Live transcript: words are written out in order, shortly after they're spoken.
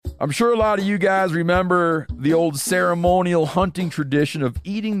I'm sure a lot of you guys remember the old ceremonial hunting tradition of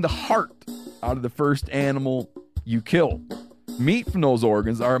eating the heart out of the first animal you kill. Meat from those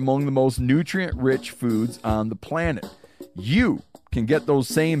organs are among the most nutrient-rich foods on the planet. You can get those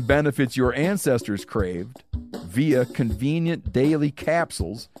same benefits your ancestors craved via convenient daily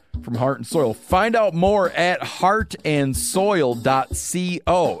capsules from Heart and Soil. Find out more at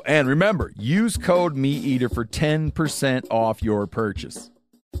heartandsoil.co. And remember, use code MeatEater for 10% off your purchase.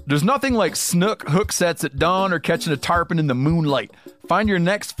 There's nothing like snook hook sets at dawn or catching a tarpon in the moonlight. Find your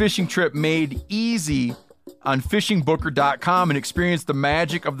next fishing trip made easy on fishingbooker.com and experience the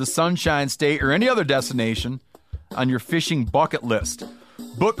magic of the Sunshine State or any other destination on your fishing bucket list.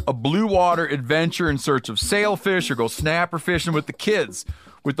 Book a blue water adventure in search of sailfish or go snapper fishing with the kids.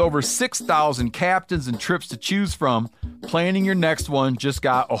 With over 6,000 captains and trips to choose from, planning your next one just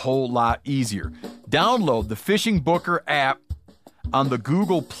got a whole lot easier. Download the Fishing Booker app on the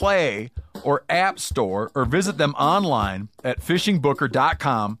Google Play or App Store or visit them online at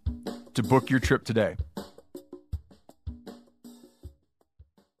fishingbooker.com to book your trip today.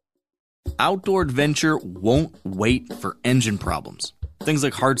 Outdoor adventure won't wait for engine problems. Things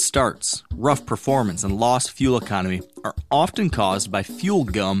like hard starts, rough performance, and lost fuel economy are often caused by fuel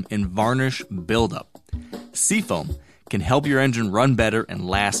gum and varnish buildup. Seafoam can help your engine run better and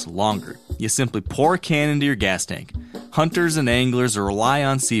last longer. You simply pour a can into your gas tank. Hunters and anglers rely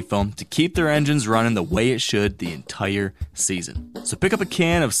on Seafoam to keep their engines running the way it should the entire season. So pick up a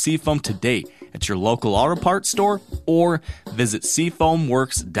can of Seafoam today at your local auto parts store or visit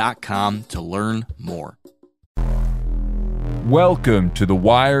seafoamworks.com to learn more. Welcome to the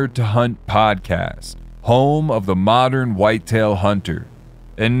Wired to Hunt podcast, home of the modern whitetail hunter.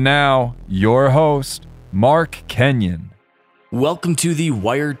 And now, your host, Mark Kenyon. Welcome to the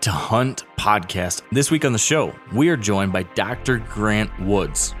Wired to Hunt podcast. This week on the show, we are joined by Dr. Grant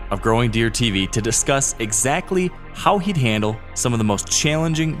Woods of Growing Deer TV to discuss exactly how he'd handle some of the most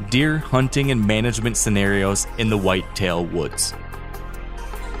challenging deer hunting and management scenarios in the whitetail woods.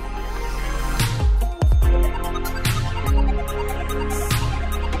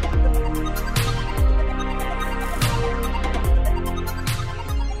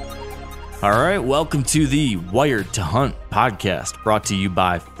 All right, welcome to the Wired to Hunt podcast, brought to you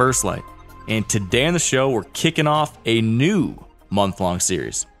by First Light. And today on the show, we're kicking off a new month-long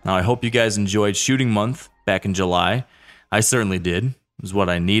series. Now, I hope you guys enjoyed Shooting Month back in July. I certainly did. It was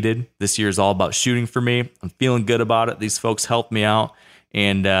what I needed. This year is all about shooting for me. I'm feeling good about it. These folks helped me out.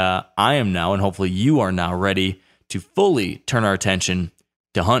 And I am now, and hopefully you are now, ready to fully turn our attention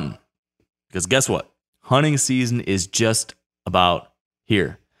to hunting. Because guess what? Hunting season is just about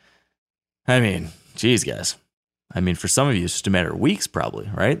here. I mean, geez, guys. I mean, for some of you, it's just a matter of weeks, probably,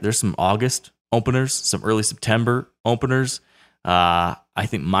 right? There's some August openers, some early September openers. I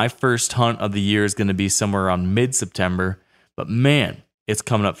think my first hunt of the year is going to be somewhere around mid-September. But man, it's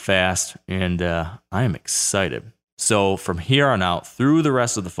coming up fast, and I am excited. So from here on out, through the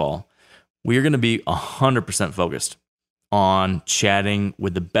rest of the fall, we are going to be 100% focused on chatting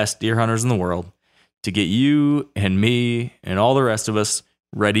with the best deer hunters in the world to get you and me and all the rest of us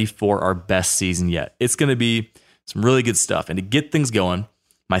ready for our best season yet. It's going to be some really good stuff. And to get things going,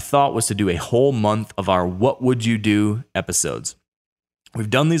 my thought was to do a whole month of our What Would You Do episodes. We've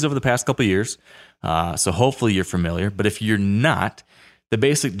done these over the past couple of years, so hopefully you're familiar. But if you're not, the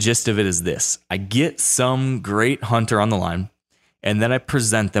basic gist of it is this. I get some great hunter on the line, and then I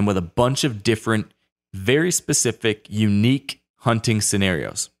present them with a bunch of different, very specific, unique hunting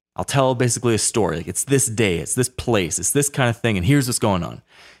scenarios. I'll tell basically a story. Like, it's this day, it's this place, it's this kind of thing, and here's what's going on.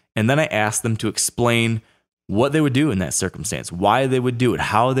 And then I ask them to explain what they would do in that circumstance, why they would do it,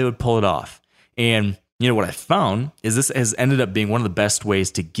 how they would pull it off. And you know what I found is this has ended up being one of the best ways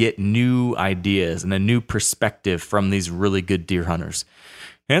to get new ideas and a new perspective from these really good deer hunters.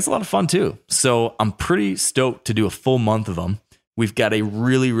 And it's a lot of fun too. So I'm pretty stoked to do a full month of them. We've got a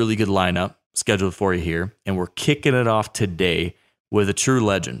really, really good lineup scheduled for you here, and we're kicking it off today with a true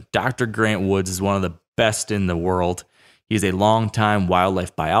legend. Dr. Grant Woods is one of the best in the world. He's a longtime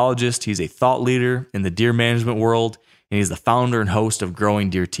wildlife biologist. He's a thought leader in the deer management world, and he's the founder and host of Growing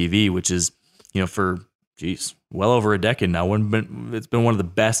Deer TV, which is, for well over a decade now. It's been one of the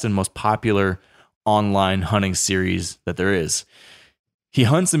best and most popular online hunting series that there is. He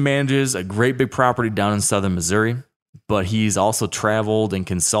hunts and manages a great big property down in southern Missouri, but he's also traveled and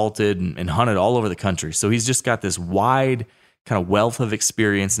consulted and hunted all over the country. So he's just got this wide kind of wealth of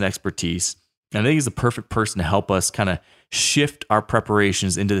experience and expertise. And I think he's the perfect person to help us kind of shift our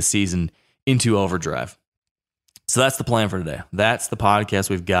preparations into the season into overdrive. So that's the plan for today. That's the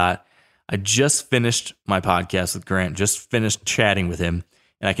podcast we've got. I just finished my podcast with Grant, just finished chatting with him,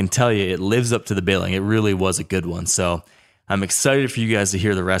 And I can tell you, it lives up to the billing. It really was a good one. So I'm excited for you guys to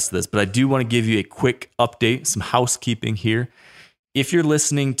hear the rest of this. But I do want to give you a quick update, some housekeeping here. If you're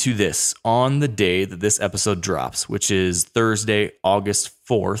listening to this on the day that this episode drops, which is Thursday, August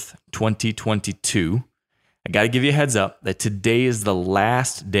 4th, 2022, I got to give you a heads up that today is the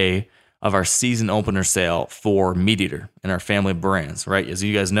last day of our season opener sale for Meat Eater and our family of brands, right? As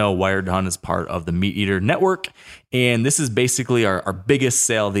you guys know, Wired to Hunt is part of the Meat Eater network, and this is basically our biggest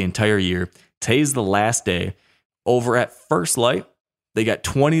sale of the entire year. Today's the last day. Over at First Light, they got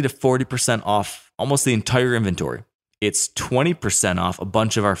 20 to 40% off almost the entire inventory. It's 20% off a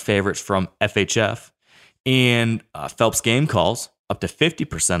bunch of our favorites from FHF, and Phelps Game Calls up to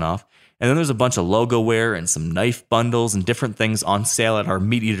 50% off. And then there's a bunch of logo wear and some knife bundles and different things on sale at our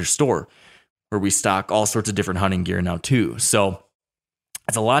Meat Eater store, where we stock all sorts of different hunting gear now too. So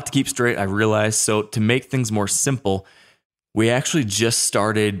it's a lot to keep straight, I realize. So to make things more simple, we actually just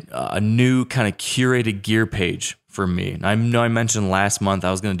started a new kind of curated gear page for me. And I know I mentioned last month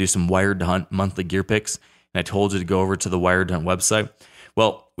I was going to do some Wired to Hunt monthly gear picks, and I told you to go over to the Wired to Hunt website.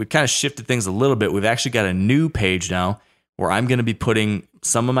 Well, we kind of shifted things a little bit. We've actually got a new page now where I'm going to be putting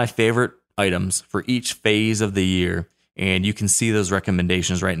some of my favorite items for each phase of the year, and you can see those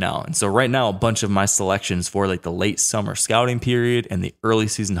recommendations right now. And so right now, a bunch of my selections for like the late summer scouting period and the early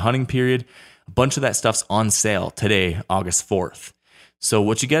season hunting period, a bunch of that stuff's on sale today, August 4th. So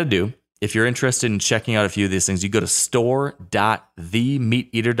what you got to do, if you're interested in checking out a few of these things, you go to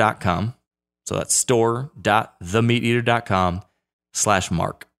store.themeateater.com. So that's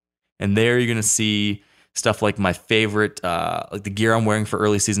store.themeateater.com/Mark. And there you're going to see stuff like my favorite, like the gear I'm wearing for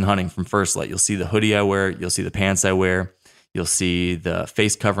early season hunting from First Light. You'll see the hoodie I wear. You'll see the pants I wear. You'll see the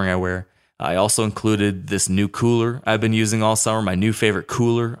face covering I wear. I also included this new cooler I've been using all summer, my new favorite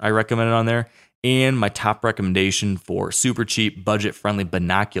cooler I recommended on there, and my top recommendation for super cheap, budget-friendly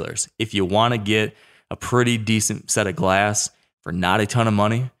binoculars. If you want to get a pretty decent set of glass for not a ton of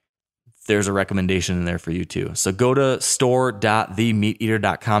money, there's a recommendation in there for you too. So go to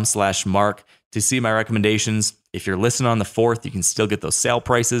store.themeateater.com/Mark to see my recommendations. If you're listening on the 4th, you can still get those sale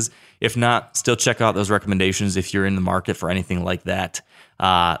prices. If not, still check out those recommendations if you're in the market for anything like that.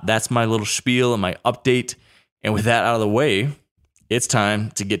 That's my little spiel and my update. And with that out of the way, it's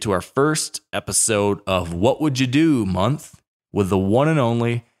time to get to our first episode of What Would You Do month with the one and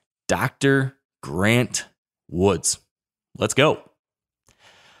only Dr. Grant Woods. Let's go.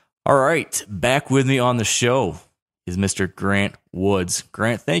 All right, back with me on the show is Mr. Grant Woods.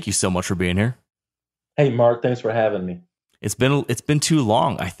 Grant, thank you so much for being here. Hey, Mark, thanks for having me. It's been too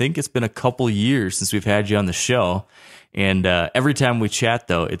long. I think it's been a couple years since we've had you on the show, and every time we chat,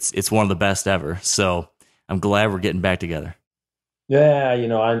 though, it's one of the best ever. So I'm glad we're getting back together. Yeah,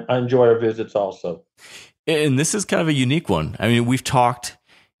 I enjoy our visits also. And this is kind of a unique one. I mean, we've talked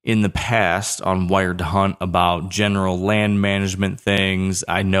in the past on Wired to Hunt about general land management things.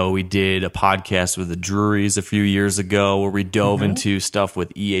 I know we did a podcast with the Drurys a few years ago where we dove into stuff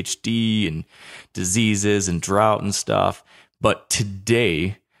with EHD and diseases and drought and stuff. But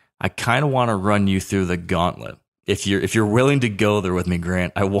today, I kind of want to run you through the gauntlet. If you're willing to go there with me,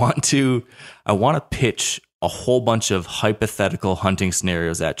 Grant, I want to pitch a whole bunch of hypothetical hunting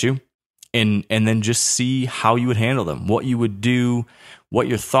scenarios at you, and then just see how you would handle them, what you would do, what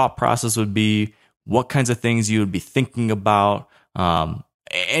your thought process would be, what kinds of things you would be thinking about,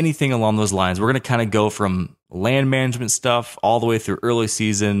 anything along those lines. We're going to kind of go from land management stuff all the way through early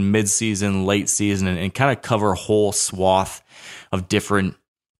season, mid-season, late season, and kind of cover a whole swath of different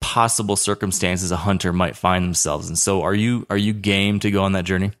possible circumstances a hunter might find themselves in. So are you game to go on that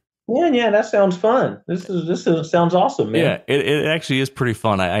journey? Yeah, that sounds fun. This sounds awesome, man. Yeah, it actually is pretty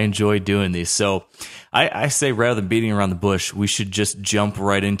fun. I enjoy doing these. So I say rather than beating around the bush, we should just jump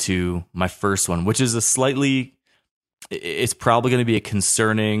right into my first one, which is it's probably going to be a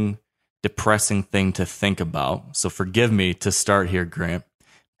concerning, depressing thing to think about. So forgive me to start here, Grant.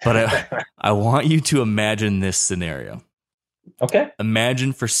 But I want you to imagine this scenario. Okay.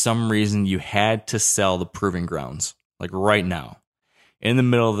 Imagine for some reason you had to sell the proving grounds, like right now, in the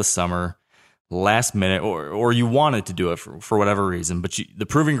middle of the summer, last minute, or you wanted to do it for whatever reason, but the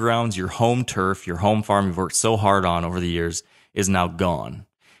proving grounds, your home turf, your home farm you've worked so hard on over the years is now gone.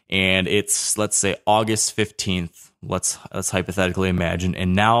 And it's, let's say, August 15th, let's hypothetically imagine,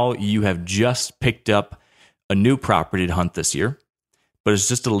 and now you have just picked up a new property to hunt this year, but it's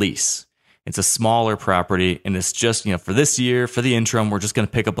just a lease. It's a smaller property, and it's just, for this year, for the interim, we're just going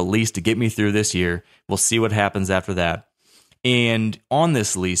to pick up a lease to get me through this year. We'll see what happens after that. And on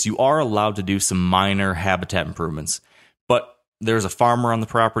this lease, you are allowed to do some minor habitat improvements, but there's a farmer on the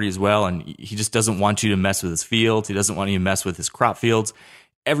property as well, and he just doesn't want you to mess with his fields. He doesn't want you to mess with his crop fields.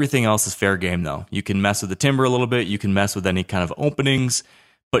 Everything else is fair game, though. You can mess with the timber a little bit. You can mess with any kind of openings.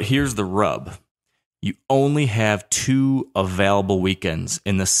 But here's the rub. You only have 2 available weekends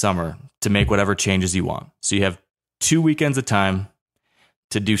in the summer to make whatever changes you want. So you have 2 weekends of time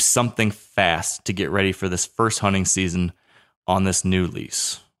to do something fast to get ready for this first hunting season on this new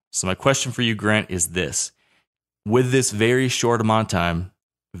lease. So my question for you, Grant, is this. With this very short amount of time,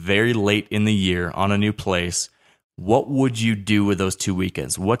 very late in the year on a new place, what would you do with those 2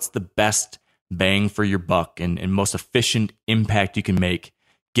 weekends? What's the best bang for your buck and most efficient impact you can make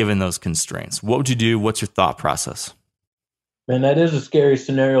given those constraints? What would you do? What's your thought process? Man, that is a scary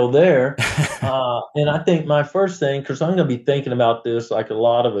scenario there. And I think my first thing, because I'm going to be thinking about this like a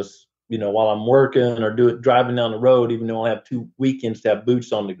lot of us, while I'm working or driving down the road, even though I have 2 weekends to have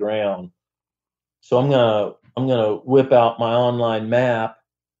boots on the ground. So I'm gonna whip out my online map,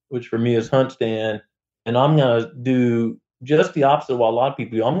 which for me is HuntStand, and I'm gonna do just the opposite of what a lot of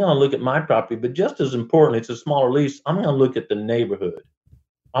people do. I'm gonna look at my property, but just as important, it's a smaller lease. I'm gonna look at the neighborhood.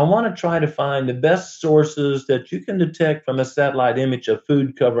 I want to try to find the best sources that you can detect from a satellite image of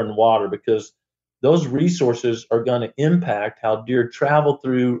food cover and water, because those resources are going to impact how deer travel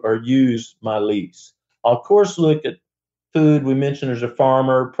through or use my lease. I'll, of course, look at food. We mentioned there's a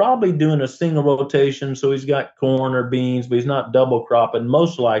farmer probably doing a single rotation, so he's got corn or beans, but he's not double cropping,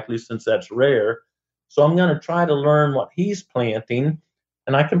 most likely, since that's rare. So I'm going to try to learn what he's planting,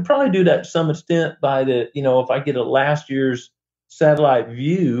 and I can probably do that to some extent by if I get a last year's satellite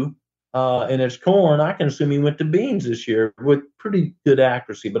view and it's corn, I can assume he went to beans this year with pretty good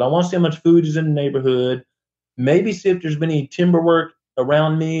accuracy. But I want to see how much food is in the neighborhood, maybe see if there's been any timber work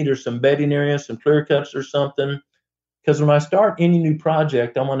around me. There's some bedding areas, some clear cuts or something. Because when I start any new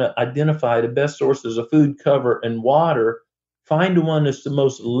project, I want to identify the best sources of food, cover, and water, find the one that's the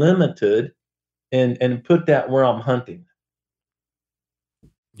most limited, and put that where I'm hunting.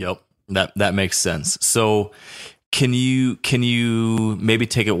 Yep, that makes sense. So can you maybe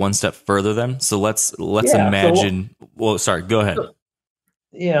take it one step further then? So let's imagine. Well, sorry, go ahead.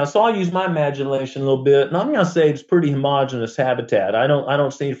 Yeah, so I'll use my imagination a little bit, and I'm going to say it's pretty homogeneous habitat. I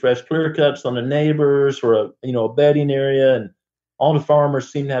don't see fresh clear cuts on the neighbors or a bedding area, and all the farmers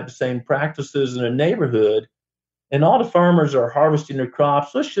seem to have the same practices in the neighborhood, and all the farmers are harvesting their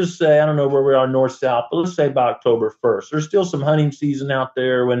crops. Let's just say, I don't know where we are north south, but let's say by October 1st. There's still some hunting season out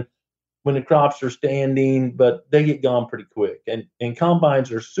there when the crops are standing, but they get gone pretty quick, and combines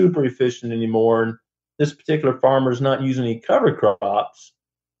are super efficient anymore. And this particular farmer is not using any cover crops.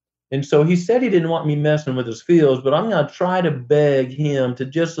 And so he said he didn't want me messing with his fields, but I'm going to try to beg him to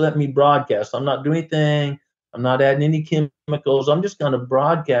just let me broadcast. I'm not doing anything. I'm not adding any chemicals. I'm just going to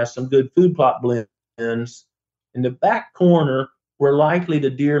broadcast some good food plot blends. In the back corner, where likely the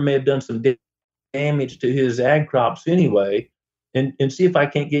deer may have done some damage to his ag crops anyway, and see if I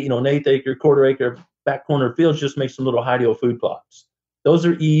can't get, an 1/8 acre, 1/4 acre back corner fields, just make some little high-yield food plots. Those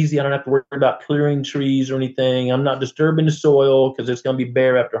are easy. I don't have to worry about clearing trees or anything. I'm not disturbing the soil because it's going to be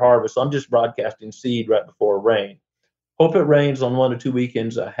bare after harvest. So I'm just broadcasting seed right before rain. Hope it rains on 1 or 2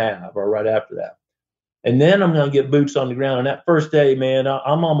 weekends I have, or right after that. And then I'm going to get boots on the ground. And that first day, man,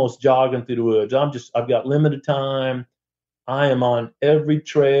 I'm almost jogging through the woods. I've got limited time. I am on every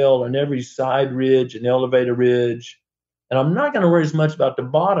trail and every side ridge and elevator ridge. And I'm not going to worry as much about the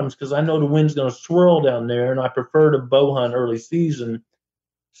bottoms because I know the wind's going to swirl down there, and I prefer to bow hunt early season.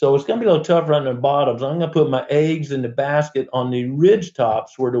 So it's going to be a little tough running the bottoms. I'm going to put my eggs in the basket on the ridge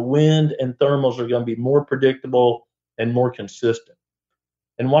tops where the wind and thermals are going to be more predictable and more consistent.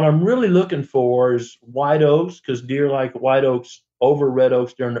 And what I'm really looking for is white oaks, because deer like white oaks over red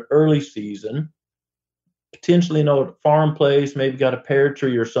oaks during the early season. Potentially, a farm place, maybe got a pear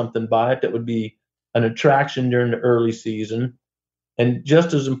tree or something by it that would be an attraction during the early season. And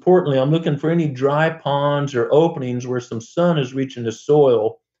just as importantly, I'm looking for any dry ponds or openings where some sun is reaching the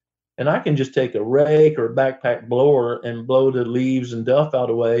soil. And I can just take a rake or a backpack blower and blow the leaves and duff out of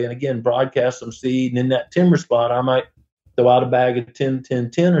the way. And again, broadcast some seed. And in that timber spot, I might throw out a bag of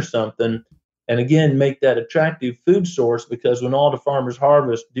 10-10-10 or something. And again, make that attractive food source, because when all the farmers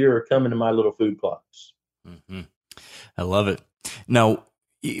harvest, deer are coming to my little food plots. Mm-hmm. I love it. Now,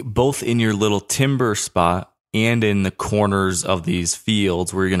 both in your little timber spot and in the corners of these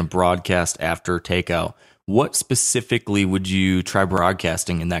fields where you're going to broadcast after takeout, what specifically would you try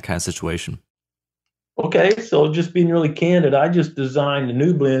broadcasting in that kind of situation? Okay, so just being really candid, I just designed the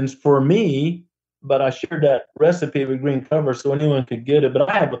new blends for me, but I shared that recipe with Green Cover so anyone could get it.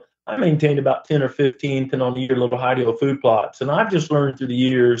 But I maintained about 10 or 15, depending on the year, little high-yield food plots. And I've just learned through the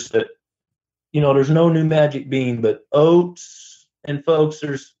years that, there's no new magic bean, but oats. And folks,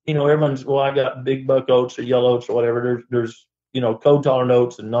 there's, everyone's, I got big buck oats or yellow oats or whatever. There's code tolerant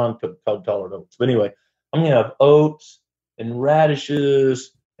oats and non-code tolerant oats. But anyway, I'm going to have oats and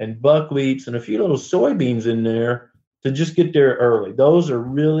radishes and buckwheats and a few little soybeans in there to just get there early. Those are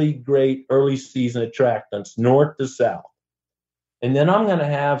really great early season attractants, north to south. And then I'm going to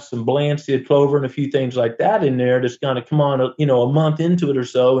have some Balancia clover and a few things like that in there that's going to come on, a month into it or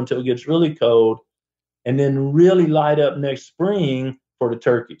so until it gets really cold, and then really light up next spring for the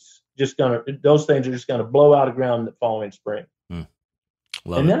turkeys. Those things are just going to blow out of ground the following spring. Then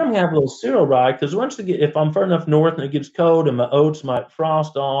I'm going to have a little cereal rye, because if I'm far enough north and it gets cold and my oats might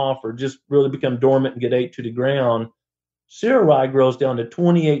frost off or just really become dormant and get ate to the ground, cereal rye grows down to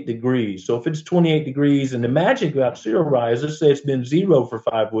 28 degrees. So if it's 28 degrees, and the magic about cereal rye is, let's say it's been 0 for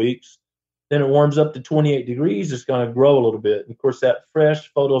 5 weeks, then it warms up to 28 degrees, it's going to grow a little bit. And of course, that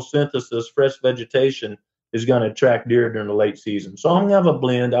fresh photosynthesis, fresh vegetation is going to attract deer during the late season. So I'm going to have a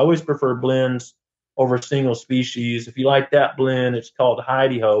blend. I always prefer blends over single species. If you like that blend, it's called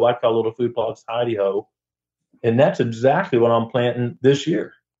Heidi-Ho. I call little food plots Heidi-Ho. And that's exactly what I'm planting this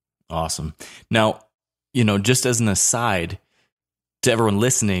year. Awesome. Now, just as an aside to everyone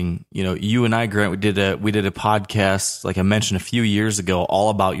listening, you and I, Grant, we did a podcast, like I mentioned a few years ago, all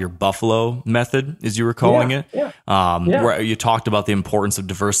about your buffalo method, as you were calling it. Yeah. Where you talked about the importance of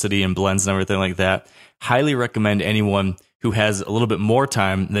diversity and blends and everything like that. Highly recommend anyone who has a little bit more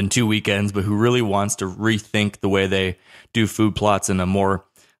time than 2 weekends, but who really wants to rethink the way they do food plots in a more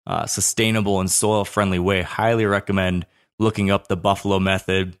sustainable and soil-friendly way. Highly recommend looking up the buffalo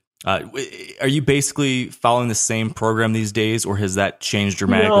method. Are you basically following the same program these days, or has that changed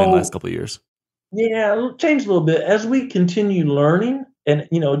dramatically in the last couple of years? Yeah, it changed a little bit as we continue learning. And,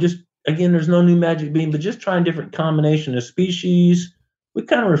 just, again, there's no new magic bean, but just trying different combination of species. We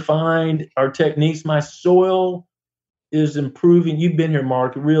kind of refined our techniques. My soil is improving. You've been here,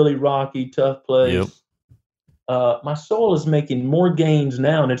 Mark, really rocky, tough place. Yep. My soil is making more gains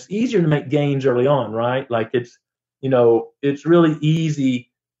now, and it's easier to make gains early on, right? Like it's really easy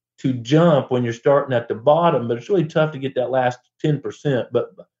to jump when you're starting at the bottom, but it's really tough to get that last 10%.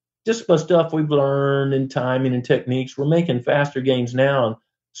 But just by stuff we've learned in timing and techniques, we're making faster gains now. And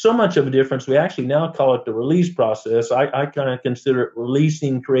so much of a difference, we actually now call it the release process. I kind of consider it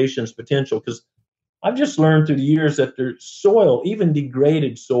releasing creation's potential, because I've just learned through the years that there's soil, even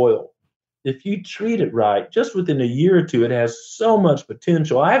degraded soil, if you treat it right, just within a year or two, it has so much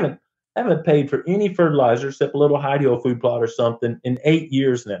potential. I haven't paid for any fertilizer except a little Heidi-Ho food plot or something in 8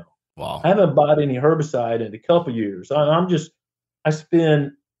 years now. Wow. I haven't bought any herbicide in a couple years. I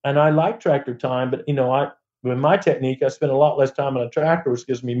spend, and I like tractor time, but with my technique, I spend a lot less time on a tractor, which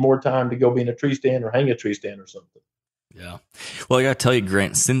gives me more time to go be in a tree stand or hang a tree stand or something. Yeah. Well, I got to tell you,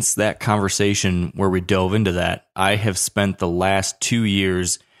 Grant, since that conversation where we dove into that, I have spent the last 2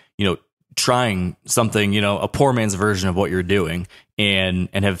 years, trying something, a poor man's version of what you're doing, and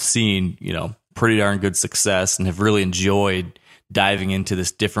have seen, pretty darn good success, and have really enjoyed diving into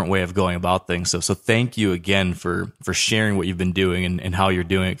this different way of going about things. So thank you again for sharing what you've been doing and how you're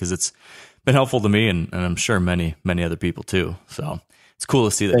doing it, because it's been helpful to me, and I'm sure many other people too. So it's cool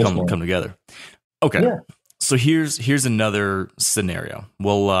to see that come together. Okay. Yeah. So here's another scenario.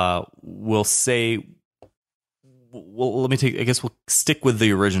 We'll say, let me take, I guess we'll stick with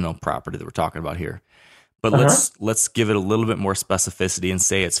the original property that we're talking about here, but let's give it a little bit more specificity and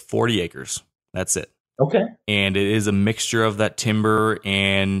say it's 40 acres. That's it. Okay. And it is a mixture of that timber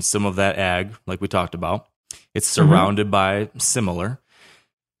and some of that ag, like we talked about. It's surrounded by similar.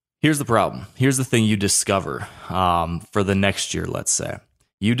 Here's the problem. Here's the thing you discover for the next year, let's say.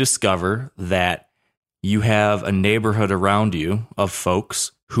 You discover that you have a neighborhood around you of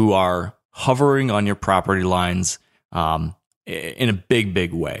folks who are hovering on your property lines in a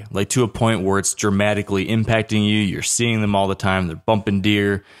big way, like to a point where it's dramatically impacting you. You're seeing them all the time. They're bumping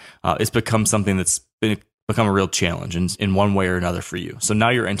deer. It's become something that's become a real challenge in one way or another for you. So now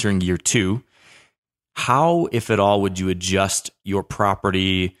you're entering year 2. How, if at all, would you adjust your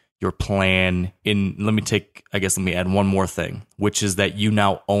property, your plan? Let me add one more thing, which is that you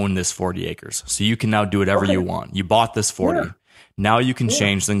now own this 40 acres. So you can now do whatever you want. You bought this 40. Yeah. Now you can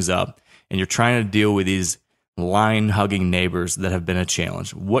change things up, and you're trying to deal with these line-hugging neighbors that have been a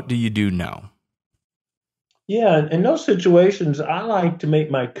challenge. What do you do now? Yeah, in those situations, I like to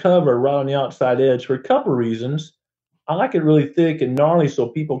make my cover right on the outside edge for a couple reasons. I like it really thick and gnarly so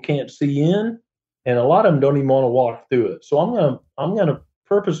people can't see in, and a lot of them don't even want to walk through it. So I'm gonna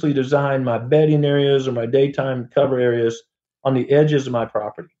purposely design my bedding areas or my daytime cover areas on the edges of my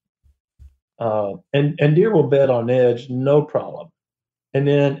property. And deer will bed on edge, no problem. And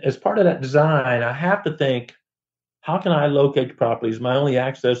then as part of that design, I have to think, how can I locate the property? Is my only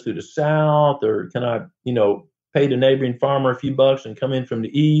access through the south, or can I, pay the neighboring farmer a few bucks and come in from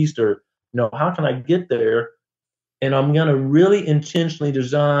the east, or how can I get there? And I'm going to really intentionally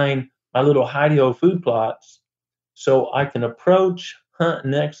design my little hidey-ho food plots so I can approach, hunt,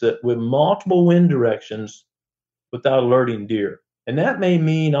 and exit with multiple wind directions without alerting deer. And that may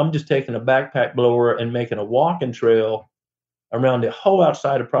mean I'm just taking a backpack blower and making a walking trail around the whole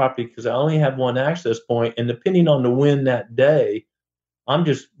outside of property because I only have one access point. And depending on the wind that day, I'm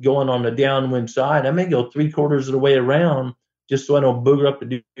just going on the downwind side. I may go 3/4 of the way around just so I don't booger up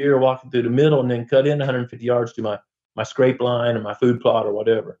the deer walking through the middle and then cut in 150 yards to my scrape line or my food plot or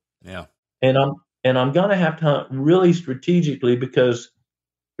whatever. Yeah. And I'm going to have to hunt really strategically because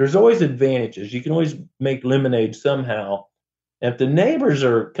there's always advantages. You can always make lemonade somehow. And if the neighbors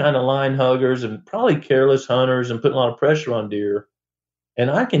are kind of line huggers and probably careless hunters and putting a lot of pressure on deer,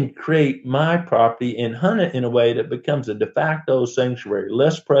 and I can create my property and hunt it in a way that becomes a de facto sanctuary,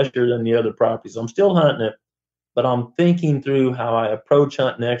 less pressure than the other properties. I'm still hunting it, but I'm thinking through how I approach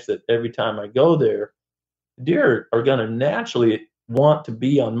hunt and exit every time I go there. Deer are going to naturally want to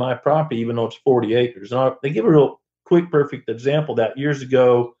be on my property, even though it's 40 acres. And they give a real quick, perfect example that years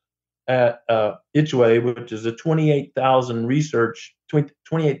ago at Itchway, which is a 28,000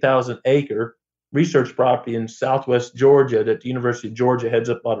 acre research property in southwest Georgia that the University of Georgia heads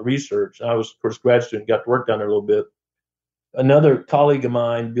up a lot of research. I was, of course, grad student, got to work down there a little bit. Another colleague of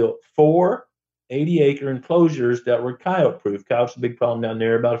mine built 4 80-acre enclosures that were coyote proof. Coyotes are a big problem down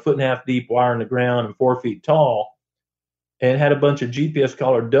there, about 1.5 feet deep, wire in the ground, and 4 feet tall, and had a bunch of GPS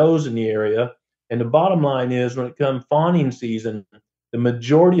collared does in the area. And the bottom line is, when it comes fawning season, the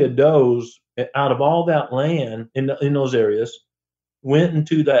majority of does out of all that land in those areas went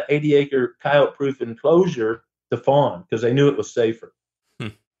into that 80-acre coyote-proof enclosure to fawn because they knew it was safer.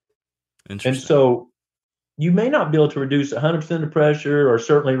 Interesting. And so you may not be able to reduce 100% of the pressure, or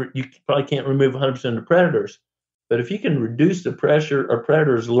certainly you probably can't remove 100% of the predators. But if you can reduce the pressure or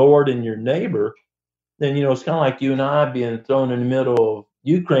predators lowered in your neighbor, then, it's kind of like you and I being thrown in the middle of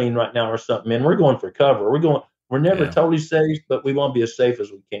Ukraine right now or something. Man, we're going for cover. We're never totally safe, but we want to be as safe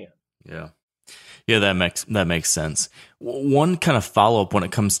as we can. Yeah. Yeah, that makes sense. One kind of follow-up when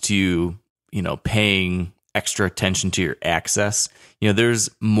it comes to, paying extra attention to your access.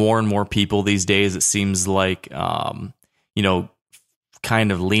 There's more and more people these days, it seems like, kind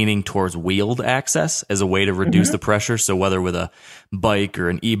of leaning towards wheeled access as a way to reduce the pressure. So whether with a bike or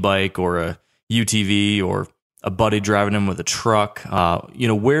an e-bike or a UTV or a buddy driving in with a truck,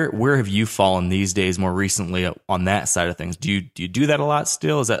 where have you fallen these days more recently on that side of things? Do you do that a lot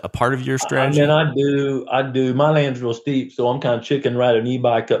still? Is that a part of your strategy? I do. My land's real steep, so I'm kind of chicken riding an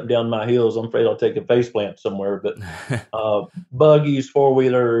e-bike up and down my hills. I'm afraid I'll take a face plant somewhere. But buggies,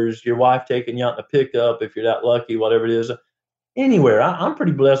 four-wheelers, your wife taking you out in a pickup if you're that lucky, whatever it is. Anywhere. I'm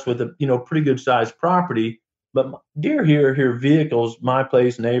pretty blessed with a pretty good sized property. But deer hear vehicles, my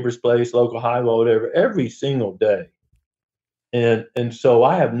place, neighbor's place, local highway, whatever, every single day. And so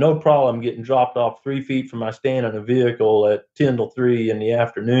I have no problem getting dropped off 3 feet from my stand in a vehicle at 10 till 3 in the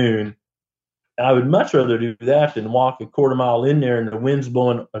afternoon. I would much rather do that than walk a quarter mile in there and the wind's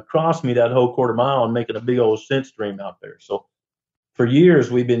blowing across me that whole quarter mile and making a big old scent stream out there. So for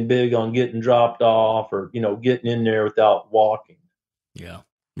years, we've been big on getting dropped off or, getting in there without walking. Yeah.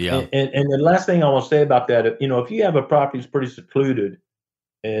 Yeah. And the last thing I want to say about that, if you have a property that's pretty secluded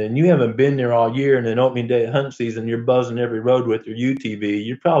and you haven't been there all year, and then opening day of hunt season, you're buzzing every road with your UTV,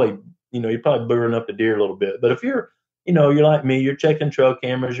 you're probably burning up the deer a little bit. But if you're like me, you're checking trail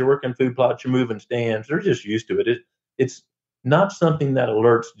cameras, you're working food plots, you're moving stands, they're just used to it. It's not something that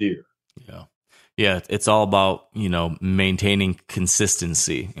alerts deer. Yeah. Yeah, it's all about, maintaining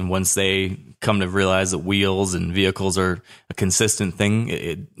consistency. And once they come to realize that wheels and vehicles are a consistent thing,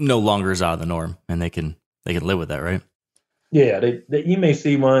 it no longer is out of the norm, and they can live with that, right? Yeah, you may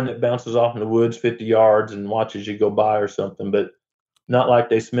see one that bounces off in the woods 50 yards and watches you go by or something, but not like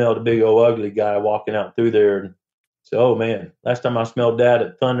they smelled a big old ugly guy walking out through there and say, oh man, last time I smelled that,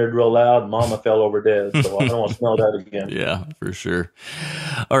 it thundered real loud and mama fell over dead. So I don't want to smell that again. Yeah, for sure.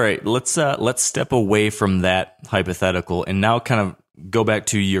 All right, let's step away from that hypothetical and now kind of go back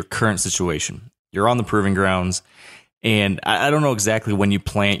to your current situation. You're on the proving grounds, and I don't know exactly when you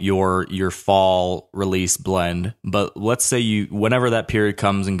plant your fall release blend, but let's say whenever that period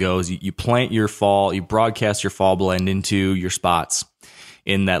comes and goes, you plant you broadcast your fall blend into your spots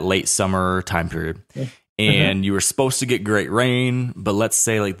in that late summer time period. Yeah. And you were supposed to get great rain, but let's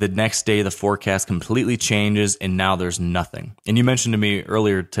say like the next day the forecast completely changes and now there's nothing. And you mentioned to me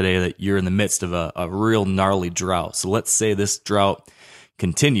earlier today that you're in the midst of a real gnarly drought. So let's say this drought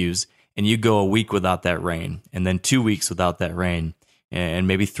continues and you go a week without that rain and then 2 weeks without that rain. and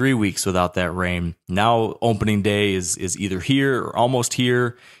maybe 3 weeks without that rain. Now opening day is either here or almost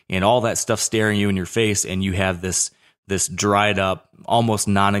here, and all that stuff staring you in your face, and you have this dried up, almost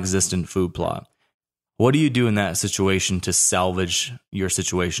non-existent food plot. What do you do in that situation to salvage your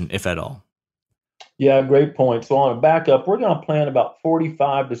situation, if at all? Yeah, great point. So on a backup, we're going to plan about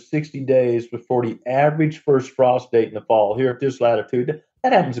 45 to 60 days before the average first frost date in the fall here at this latitude.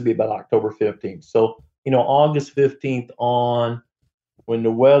 That happens to be about October 15th. So, August 15th on, when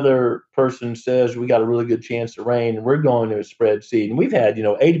the weather person says we got a really good chance of rain, and we're going to spread seed. And we've had,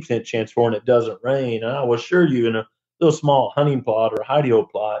 80% chance for when it doesn't rain. And I will assure you, in a little small hunting plot or hide-o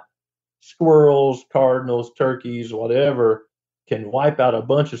plot, squirrels, cardinals, turkeys, whatever, can wipe out a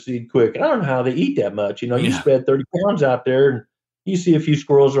bunch of seed quick. And I don't know how they eat that much. You spread 30 pounds out there and you see a few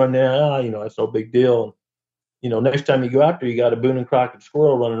squirrels run there. It's no big deal. And, next time you go out there, you got a Boone and Crockett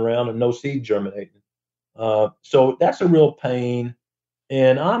squirrel running around and no seed germinating. So that's a real pain.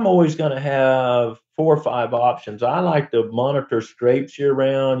 And I'm always going to have 4 or 5 options. I like to monitor scrapes year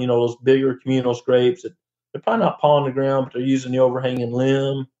round, those bigger communal scrapes that they're probably not pawing the ground, but they're using the overhanging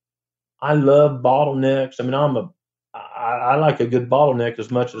limb. I love bottlenecks. I like a good bottleneck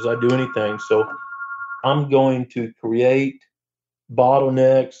as much as I do anything. So I'm going to create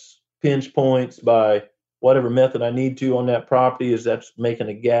bottlenecks, pinch points by whatever method I need to on that property. Is that's making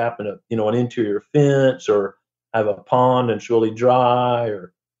a gap in an interior fence, or have a pond and it's really dry,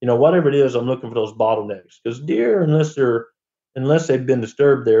 or whatever it is. I'm looking for those bottlenecks, because deer, unless they've been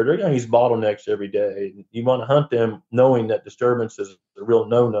disturbed there, they're going to use bottlenecks every day. You want to hunt them knowing that disturbance is a real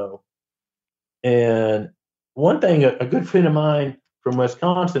no-no. And one thing, a good friend of mine from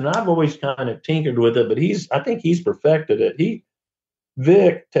Wisconsin, I've always kind of tinkered with it, but I think he's perfected it.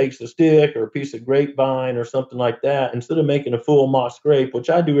 Vic takes a stick or a piece of grapevine or something like that, instead of making a full mock scrape, which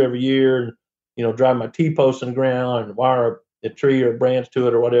I do every year, and drive my T-post in the ground and wire a tree or a branch to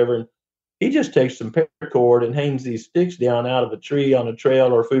it or whatever. And he just takes some paracord and hangs these sticks down out of a tree on a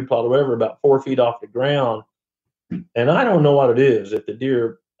trail or a food plot or whatever, about 4 feet off the ground. And I don't know what it is. If the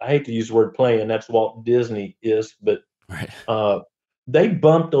deer, I hate to use the word playing, that's Walt Disney is, but right. They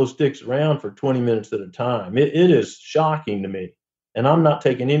bump those sticks around for 20 minutes at a time. It is shocking to me. And I'm not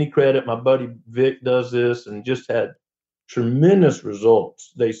taking any credit. My buddy Vic does this and just had tremendous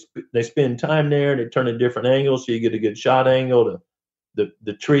results. They spend time there, they turn at different angles so you get a good shot angle.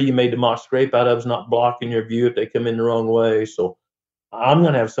 The tree you made the mock scrape out of is not blocking your view if they come in the wrong way. So I'm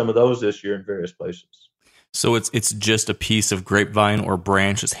going to have some of those this year in various places. So it's just a piece of grapevine or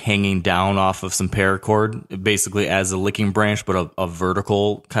branch that's hanging down off of some paracord, basically as a licking branch, but a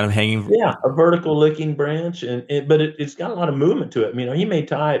vertical kind of hanging. Yeah, a vertical licking branch, but it's got a lot of movement to it. He may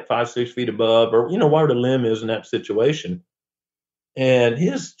tie it 5-6 feet above, or where the limb is in that situation. And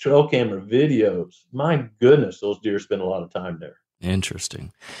his trail camera videos, my goodness, those deer spend a lot of time there.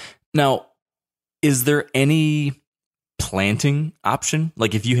 Interesting. Now, is there any planting option?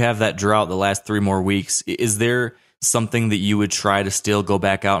 Like if you have that drought the last 3 more weeks, is there something that you would try to still go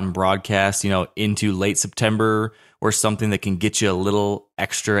back out and broadcast, into late September, or something that can get you a little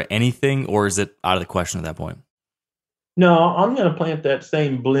extra anything, or is it out of the question at that point? No, I'm going to plant that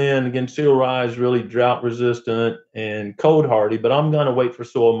same blend. Again, cereal rye is really drought resistant and cold hardy, but I'm going to wait for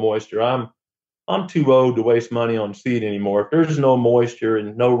soil moisture. I'm too old to waste money on seed anymore. If there's no moisture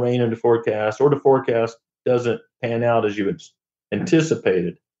and no rain in the forecast, or the forecast doesn't pan out as you had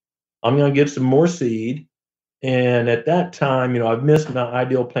anticipated, I'm going to get some more seed. And at that time, I've missed my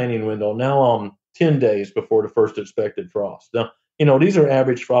ideal planting window. Now I'm 10 days before the first expected frost. Now, these are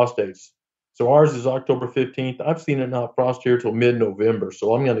average frost dates. So ours is October 15th. I've seen it not frost here till mid-November.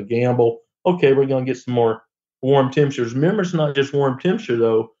 So I'm going to gamble. Okay, we're going to get some more warm temperatures. Remember, it's not just warm temperature,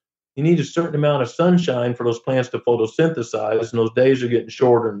 though. You need a certain amount of sunshine for those plants to photosynthesize, and those days are getting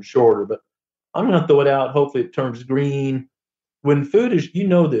shorter and shorter. But I'm going to throw it out. Hopefully it turns green. When food is,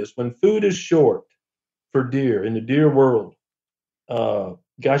 when food is short for deer in the deer world,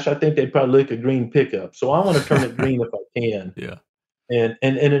 gosh, I think they'd probably lick a green pickup. So I want to turn it green if I can. Yeah. And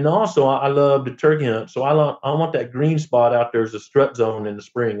then also I love the turkey hunt. So I want that green spot out there as a strut zone in the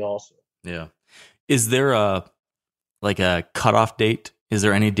spring also. Yeah. Is there a cutoff date? Is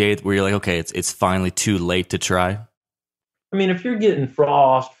there any date where you're like, okay, it's finally too late to try? If you're getting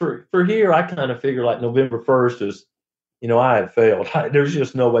frost for here, I kind of figure like November 1st is, I have failed. There's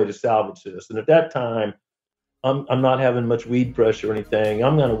just no way to salvage this. And at that time, I'm not having much weed pressure or anything.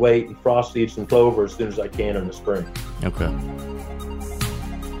 I'm going to wait and frost seed some clover as soon as I can in the spring. Okay.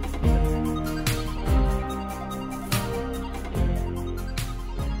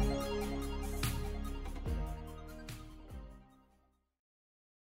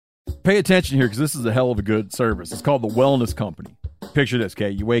 Pay attention here, because this is a hell of a good service. It's called the Wellness Company. picture this, okay?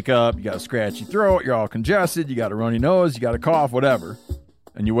 You wake up, you got a scratchy throat, you're all congested, you got a runny nose, you got a cough, whatever.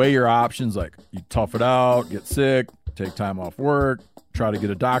 And you weigh your options, like you tough it out, get sick, take time off work, try to get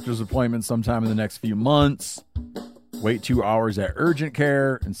a doctor's appointment sometime in the next few months, wait 2 hours at urgent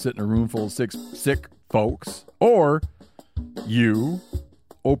care and sit in a room full of sick folks. Or you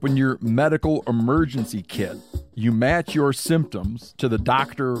open your medical emergency kit. You match your symptoms to the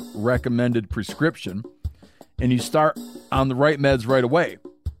doctor recommended prescription and you start on the right meds right away.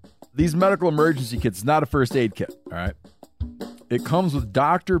 These medical emergency kits is not a first aid kit, all right? It comes with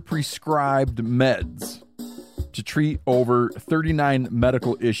doctor-prescribed meds to treat over 39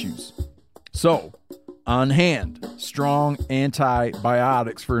 medical issues. So, on hand, strong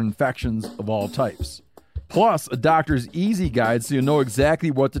antibiotics for infections of all types. Plus, a doctor's easy guide so you know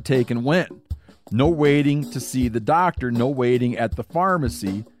exactly what to take and when. No waiting to see the doctor, no waiting at the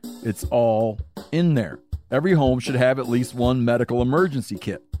pharmacy. It's all in there. Every home should have at least one medical emergency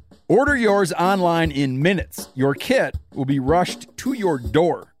kit. Order yours online in minutes. Your kit will be rushed to your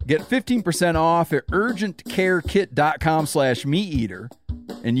door. Get 15% off at urgentcarekit.com/meateater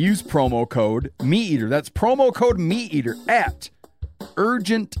and use promo code MeatEater. That's promo code MeatEater at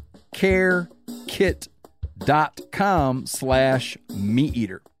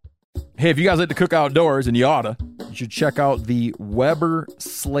urgentcarekit.com/meateater. Hey, if you guys like to cook outdoors, and you oughta, you should check out the Weber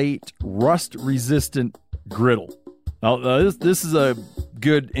Slate Rust Resistant Griddle. Now, this is a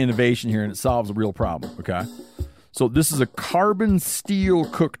good innovation here, and it solves a real problem, okay? So this is a carbon steel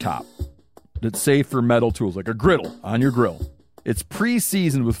cooktop that's safe for metal tools, like a griddle on your grill. It's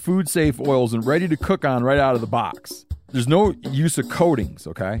pre-seasoned with food-safe oils and ready to cook on right out of the box. There's no use of coatings,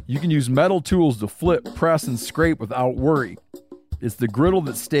 okay? You can use metal tools to flip, press, and scrape without worry. It's the griddle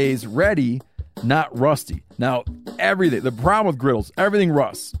that stays ready, not rusty. Now, the problem with griddles, everything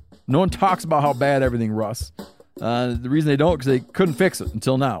rusts. No one talks about how bad everything rusts. The reason they don't, because they couldn't fix it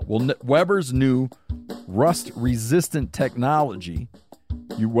until now. Well, Weber's new rust-resistant technology,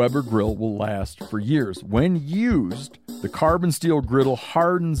 your Weber grill will last for years. When used, the carbon steel griddle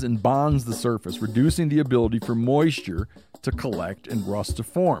hardens and bonds the surface, reducing the ability for moisture to collect and rust to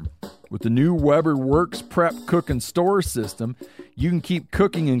form. With the new Weber Works Prep Cook and Store system, you can keep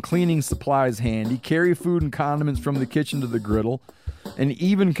cooking and cleaning supplies handy, carry food and condiments from the kitchen to the griddle, and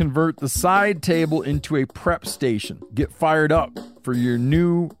even convert the side table into a prep station. Get fired up for your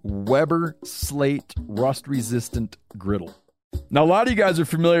new Weber Slate rust-resistant griddle. Now, a lot of you guys are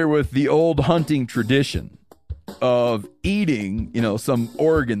familiar with the old hunting tradition of eating, some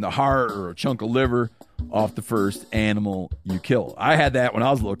organ, the heart or a chunk of liver, off the first animal you kill. I had that when I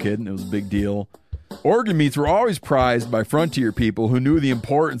was a little kid, and it was a big deal. Organ meats were always prized by frontier people who knew the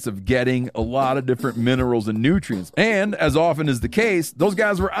importance of getting a lot of different minerals and nutrients. And, as often is the case, those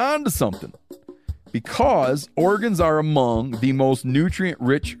guys were onto something. Because organs are among the most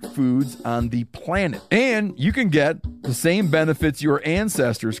nutrient-rich foods on the planet. And you can get the same benefits your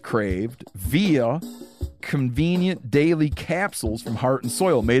ancestors craved via convenient daily capsules from Heart and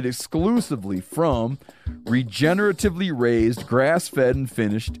Soil, made exclusively from regeneratively raised, grass-fed, and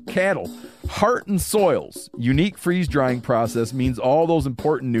finished cattle. Heart and Soil's unique freeze-drying process means all those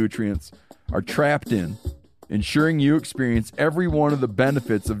important nutrients are trapped in, ensuring you experience every one of the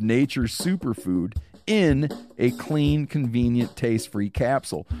benefits of nature's superfood in a clean, convenient, taste-free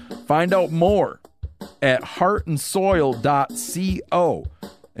capsule. Find out more at heartandsoil.co.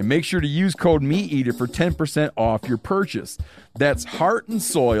 And make sure to use code MeatEater for 10% off your purchase. That's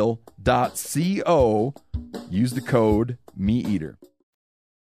heartandsoil.co. Use the code MeatEater.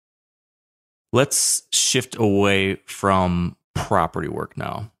 Let's shift away from property work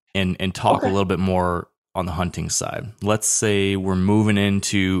now and talk a little bit more on the hunting side. Let's say we're moving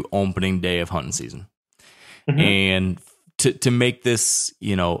into opening day of hunting season. Mm-hmm. And to make this,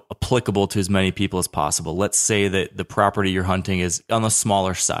 applicable to as many people as possible, let's say that the property you're hunting is on the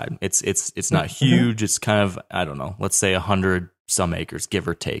smaller side. It's not huge. It's kind of, I don't know, let's say 100 some acres, give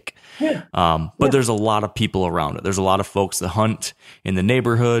or take. Yeah. But there's a lot of people around it. There's a lot of folks that hunt in the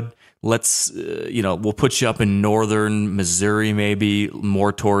neighborhood. Let's, we'll put you up in northern Missouri, maybe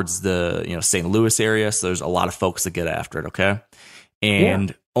more towards the, St. Louis area. So there's a lot of folks that get after it. Okay.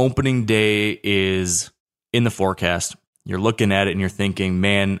 And opening day is in the forecast. You're looking at it and you're thinking,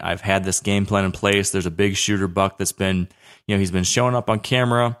 man, I've had this game plan in place. There's a big shooter buck that's been, he's been showing up on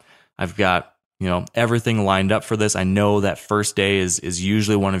camera. I've got, everything lined up for this. I know that first day is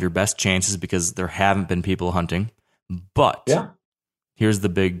usually one of your best chances because there haven't been people hunting. But here's the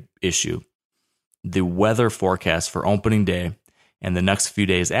big issue. The weather forecast for opening day and the next few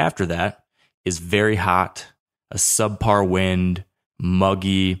days after that is very hot, a subpar wind,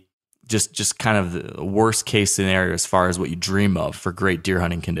 muggy, just kind of the worst case scenario as far as what you dream of for great deer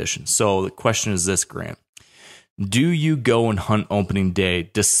hunting conditions. So the question is this, Grant. Do you go and hunt opening day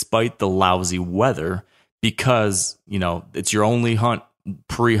despite the lousy weather because, it's your only hunt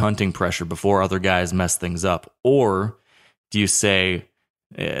pre-hunting pressure before other guys mess things up? Or do you say,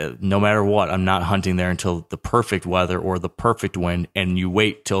 no matter what, I'm not hunting there until the perfect weather or the perfect wind, and you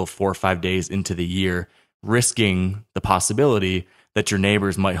wait till 4 or 5 days into the year, risking the possibility that your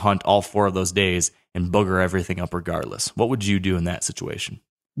neighbors might hunt all 4 of those days and booger everything up regardless? What would you do in that situation?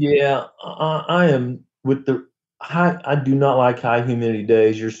 Yeah, I am with the high. I do not like high humidity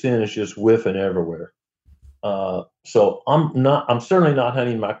days. Your scent is just whiffing everywhere. So I'm certainly not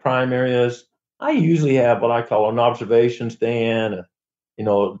hunting my prime areas. I usually have what I call an observation stand.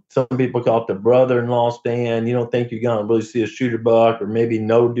 Some people call it the brother-in-law stand. You don't think you're going to really see a shooter buck or maybe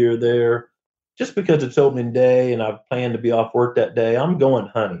no deer there. Just because it's opening day and I've planned to be off work that day, I'm going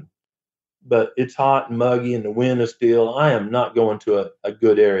hunting. But it's hot and muggy and the wind is still. I am not going to a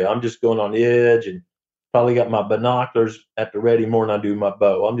good area. I'm just going on the edge and probably got my binoculars at the ready more than I do my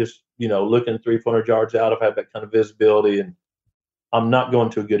bow. I'm just, looking 300-400 yards out. I've had that kind of visibility, and I'm not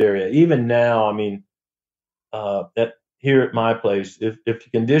going to a good area. Even now, I mean, here at my place, if the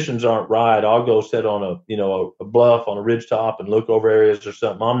conditions aren't right, I'll go sit on a bluff on a ridge top and look over areas or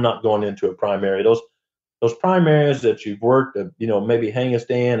something. I'm not going into a prime area. Those prime areas that you've worked, maybe hang a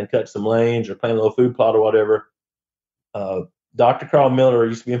stand and cut some lanes or plant a little food plot or whatever. Dr. Carl Miller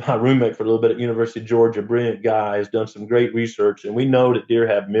used to be my roommate for a little bit at University of Georgia. Brilliant guy, has done some great research, and we know that deer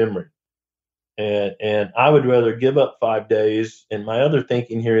have memory. And I would rather give up 5 days. And my other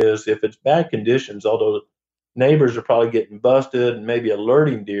thinking here is if it's bad conditions, although neighbors are probably getting busted and maybe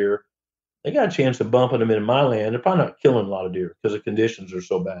alerting deer, they got a chance of bumping them in my land. They're probably not killing a lot of deer because the conditions are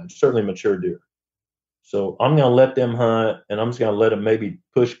so bad, certainly mature deer. So I'm going to let them hunt, and I'm just going to let them maybe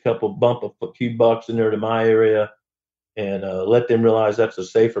bump a few bucks in there to my area, and let them realize that's a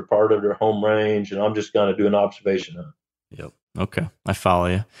safer part of their home range. And I'm just going to do an observation hunt. Yep. Okay. I follow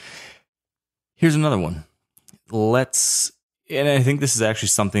you. Here's another one. And I think this is actually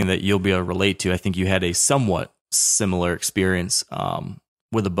something that you'll be able to relate to. I think you had a somewhat similar experience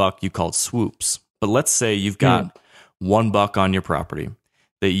with a buck you called swoops. But let's say you've got one buck on your property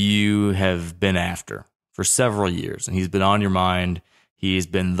that you have been after for several years, and he's been on your mind. He's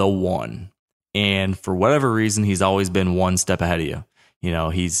been the one. And for whatever reason, he's always been one step ahead of you.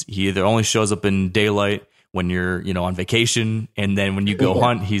 He either only shows up in daylight when you're, on vacation, and then when you go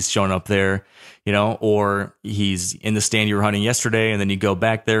hunt, he's showing up there, or he's in the stand you were hunting yesterday, and then you go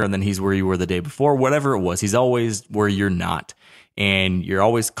back there, and then he's where you were the day before, whatever it was. He's always where you're not, and you're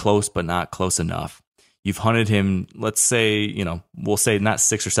always close, but not close enough. You've hunted him, let's say, we'll say not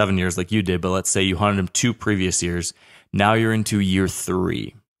 6 or 7 years like you did, but let's say you hunted him 2 previous years. Now you're into year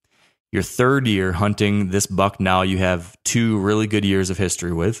 3. Your 3rd year hunting this buck, now you have 2 really good years of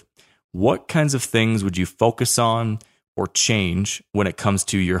history with. What kinds of things would you focus on or change when it comes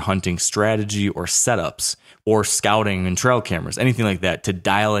to your hunting strategy or setups or scouting and trail cameras, anything like that, to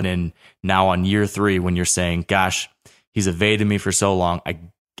dial it in now on year 3 when you're saying, gosh, he's evaded me for so long, I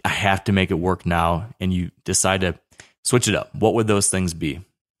have to make it work now, and you decide to switch it up? What would those things be?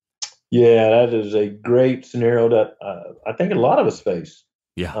 Yeah, that is a great scenario that I think a lot of us face.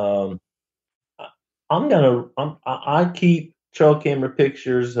 Yeah. I keep trail camera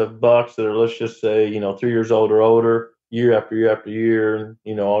pictures of bucks that are, let's just say, 3 years old or older, year after year after year.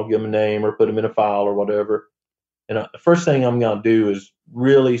 And, I'll give them a name or put them in a file or whatever. And the first thing I'm going to do is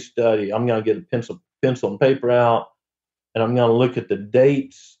really study. I'm going to get a pencil and paper out, and I'm going to look at the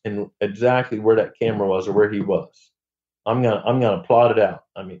dates and exactly where that camera was or where he was. I'm going to plot it out.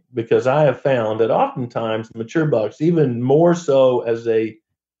 I mean, because I have found that oftentimes mature bucks, even more so as they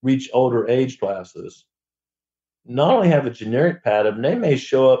reach older age classes, not only have a generic pattern, they may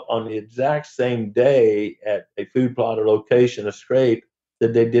show up on the exact same day at a food plot or location, a scrape,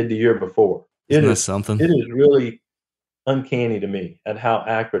 that they did the year before. Isn't that something? It is really uncanny to me at how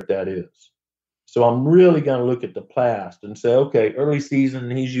accurate that is. So I'm really going to look at the past and say, okay, early season,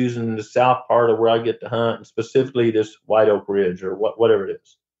 he's using the south part of where I get to hunt, and specifically this White Oak Ridge or whatever it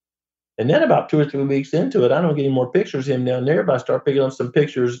is. And then about 2 or 3 weeks into it, I don't get any more pictures of him down there, but I start picking up some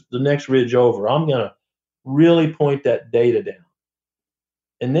pictures the next ridge over. I'm going to really point that data down.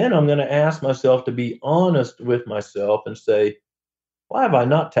 And then I'm going to ask myself to be honest with myself and say, why have I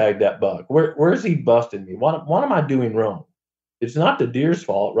not tagged that buck? Where is he busting me? What am I doing wrong? It's not the deer's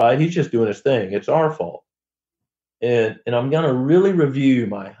fault, right? He's just doing his thing. It's our fault. And I'm going to really review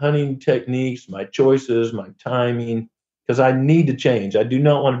my hunting techniques, my choices, my timing, because I need to change. I do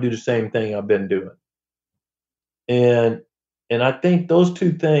not want to do the same thing I've been doing. And And I think those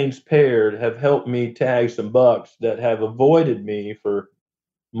two things paired have helped me tag some bucks that have avoided me for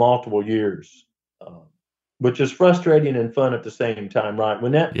multiple years, which is frustrating and fun at the same time, right?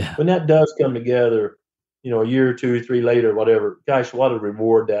 When that does come together, a year or 2 or 3 later, whatever, gosh, what a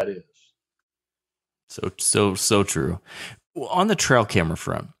reward that is. So true. On the trail camera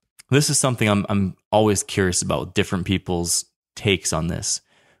front, this is something I'm always curious about, different people's takes on this.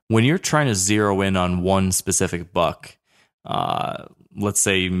 When you're trying to zero in on one specific buck, let's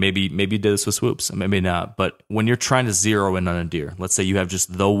say maybe you did this with swoops, maybe not, but when you're trying to zero in on a deer, let's say you have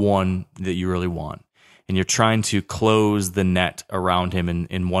just the one that you really want, and you're trying to close the net around him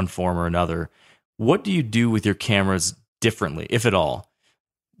in one form or another, what do you do with your cameras differently, if at all,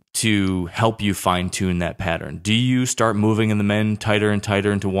 to help you fine-tune that pattern? Do you start moving them in tighter and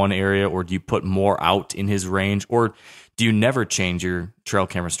tighter into one area, or do you put more out in his range, or do you never change your trail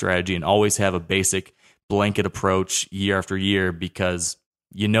camera strategy and always have a basic blanket approach year after year because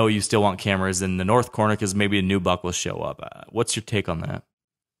you still want cameras in the north corner because maybe a new buck will show up? What's your take on that?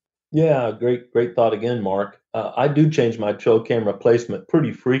 Yeah, great thought again, Mark. I do change my trail camera placement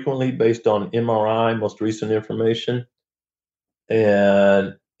pretty frequently based on MRI, most recent information.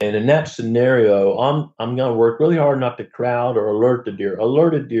 And in that scenario, I'm going to work really hard not to crowd or alert the deer.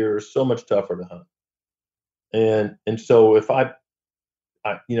 Alerted deer are so much tougher to hunt. And so if I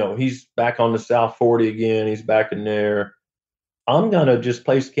he's back on the South 40 again, he's back in there, I'm going to just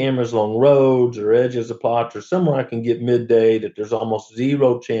place cameras along roads or edges of plots or somewhere I can get midday that there's almost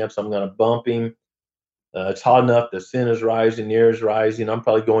zero chance I'm going to bump him. It's hot enough, the scent is rising, the air is rising. I'm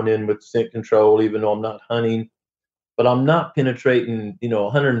probably going in with scent control even though I'm not hunting. But I'm not penetrating,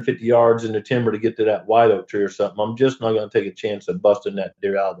 150 yards in the timber to get to that white oak tree or something. I'm just not going to take a chance of busting that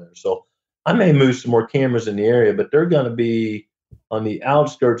deer out there. So I may move some more cameras in the area, but they're going to be on the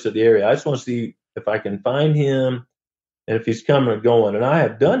outskirts of the area. I just want to see if I can find him and if he's coming or going. And I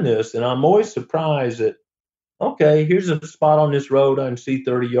have done this, and I'm always surprised that, okay, here's a spot on this road I can see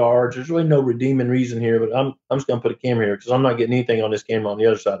 30 yards. There's really no redeeming reason here, but I'm just going to put a camera here because I'm not getting anything on this camera on the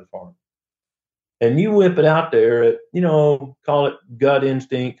other side of the farm. And you whip it out there at, call it gut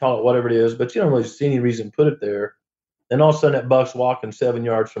instinct, call it whatever it is, but you don't really see any reason to put it there. And all of a sudden that buck's walking 7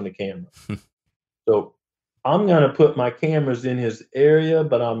 yards from the camera. So I'm going to put my cameras in his area,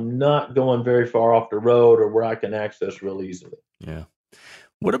 but I'm not going very far off the road or where I can access real easily. Yeah.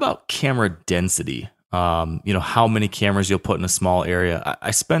 What about camera density? How many cameras you'll put in a small area. I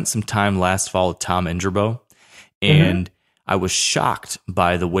spent some time last fall with Tom Ingerbo, and I was shocked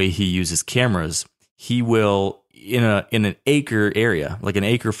by the way he uses cameras. He will, in an acre area, like an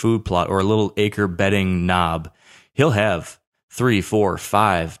acre food plot or a little acre bedding knob, he'll have 3, 4,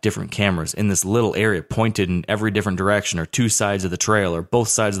 5 different cameras in this little area pointed in every different direction, or 2 sides of the trail or both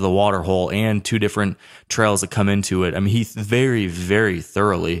sides of the water hole and 2 different trails that come into it. I mean, he very, very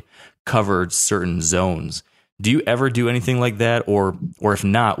thoroughly covered certain zones. Do you ever do anything like that? Or if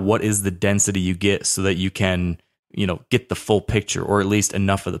not, what is the density you get so that you can, get the full picture, or at least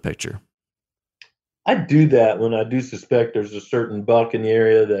enough of the picture? I do that when I do suspect there's a certain buck in the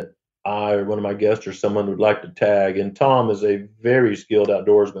area that I or one of my guests or someone would like to tag. And Tom is a very skilled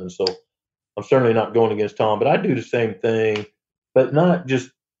outdoorsman, so I'm certainly not going against Tom, but I do the same thing, but not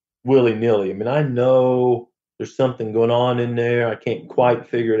just willy-nilly. I mean, I know there's something going on in there. I can't quite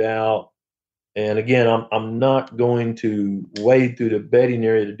figure it out. And again, I'm not going to wade through the bedding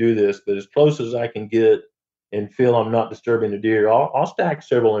area to do this, but as close as I can get and feel I'm not disturbing the deer, I'll stack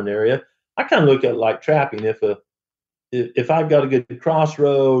several in the area. I kind of look at it like trapping. If I've got a good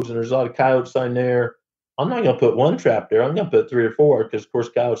crossroads and there's a lot of coyotes in there, I'm not going to put one trap there. I'm going to put 3 or 4 because, of course,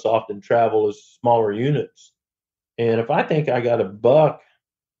 coyotes often travel as smaller units. And if I think I got a buck,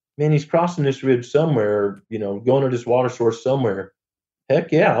 man, he's crossing this ridge somewhere, going to this water source somewhere,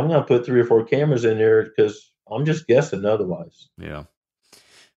 heck yeah, I'm going to put 3 or 4 cameras in there because I'm just guessing otherwise. Yeah.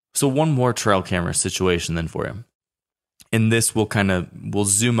 So one more trail camera situation then for you. And this we'll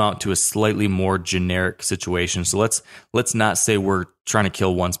zoom out to a slightly more generic situation. So let's not say we're trying to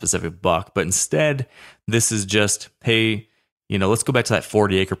kill one specific buck, but instead this is just, hey, let's go back to that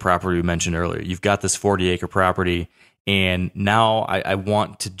 40-acre property we mentioned earlier. You've got this 40-acre property, and now I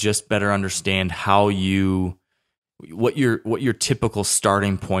want to just better understand what your typical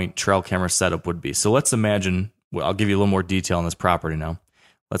starting point trail camera setup would be. So let's imagine, I'll give you a little more detail on this property now.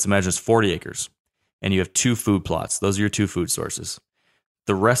 Let's imagine it's 40 acres. And you have 2 food plots. Those are your 2 food sources.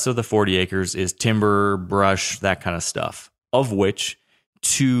 The rest of the 40 acres is timber, brush, that kind of stuff, of which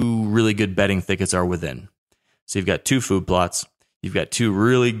 2 really good bedding thickets are within. So you've got 2 food plots. You've got 2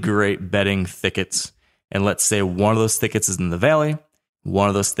 really great bedding thickets. And let's say one of those thickets is in the valley. One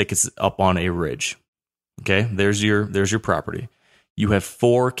of those thickets is up on a ridge. Okay, there's your property. You have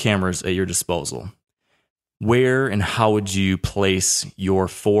 4 cameras at your disposal. Where and how would you place your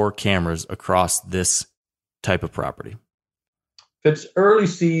 4 cameras across this type of property? If it's early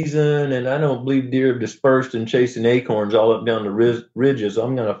season and I don't believe deer have dispersed and chasing acorns all up down the ridges,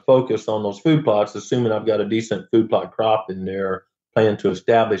 I'm going to focus on those food plots, assuming I've got a decent food plot crop in there, plan to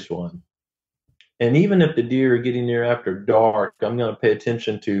establish one. And even if the deer are getting there after dark, I'm going to pay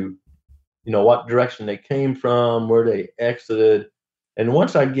attention to, what direction they came from, where they exited. And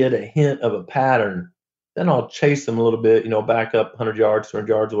once I get a hint of a pattern, then I'll chase them a little bit, back up 100 yards, 200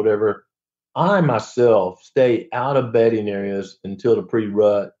 yards, whatever. I myself stay out of bedding areas until the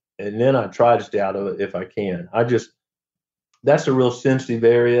pre-rut, and then I try to stay out of it if I can. That's a real sensitive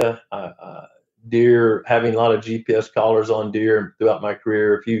area. Deer, having a lot of GPS collars on deer throughout my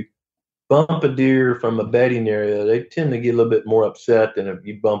career, if you bump a deer from a bedding area, they tend to get a little bit more upset than if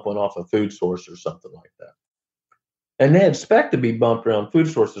you bump one off a food source or something like that. And they expect to be bumped around food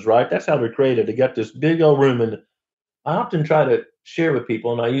sources, right? That's how they're created. They got this big old room, and I often try to share with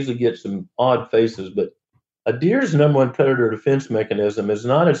people, and I usually get some odd faces, but a deer's number one predator defense mechanism is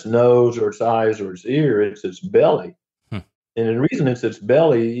not its nose or its eyes or its ear, it's its belly. And the reason it's its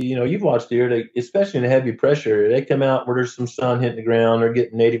belly, you've watched deer, they, especially in a heavy pressure area, they come out where there's some sun hitting the ground, or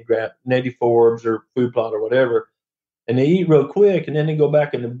getting native forbs or food plot or whatever, and they eat real quick, and then they go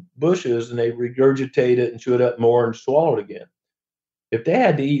back in the bushes and they regurgitate it and chew it up more and swallow it again. If they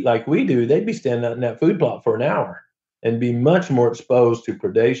had to eat like we do, they'd be standing out in that food plot for an hour and be much more exposed to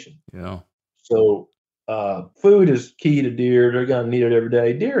predation. Yeah. So food is key to deer. They're going to need it every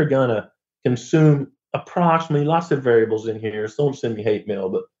day. Deer are going to consume approximately, lots of variables in here, so don't send me hate mail,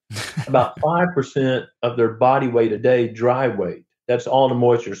 but about 5% of their body weight a day, dry weight. That's all the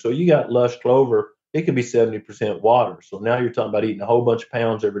moisture. So you got lush clover, it could be 70% water. So now you're talking about eating a whole bunch of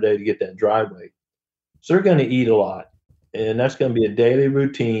pounds every day to get that dry weight. So they're going to eat a lot, and that's going to be a daily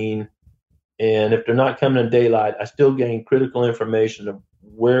routine. And if they're not coming in daylight, I still gain critical information of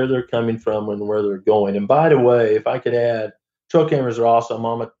where they're coming from and where they're going. And by the way, if I could add, trail cameras are awesome.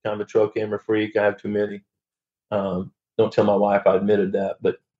 I'm a kind of a trail camera freak. I have too many. Don't tell my wife I admitted that,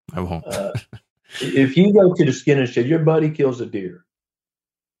 but I won't. If you go to the skin and shed, your buddy kills a deer.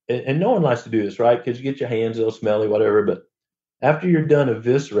 And no one likes to do this, right? Because you get your hands a little smelly, whatever. But after you're done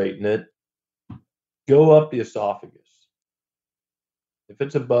eviscerating it, go up the esophagus. If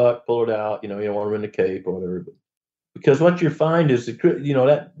it's a buck, pull it out. You don't want to ruin the cape or whatever. But because what you find is,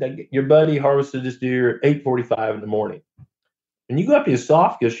 that your buddy harvested this deer at 8:45 in the morning. And you go up the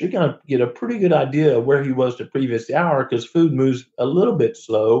esophagus, you're going to get a pretty good idea of where he was the previous hour, because food moves a little bit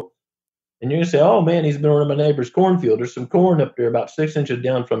slow. And you're going to say, oh, man, he's been around my neighbor's cornfield. There's some corn up there about 6 inches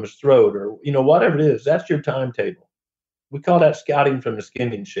down from his throat, or, whatever it is. That's your timetable. We call that scouting from the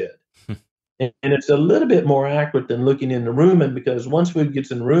skinning shed. And it's a little bit more accurate than looking in the rumen, because once food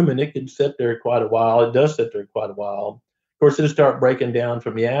gets in the rumen, it can sit there quite a while. It does sit there quite a while. Of course, it'll start breaking down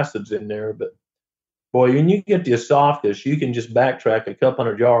from the acids in there. But, boy, when you get the esophagus, you can just backtrack a couple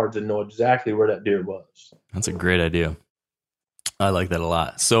hundred yards and know exactly where that deer was. That's a great idea. I like that a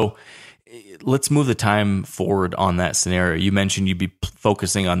lot. So let's move the time forward on that scenario. You mentioned you'd be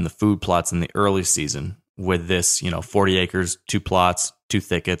focusing on the food plots in the early season with this, 40 acres, 2 plots, 2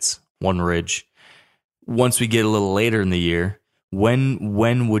 thickets, 1 ridge. Once we get a little later in the year,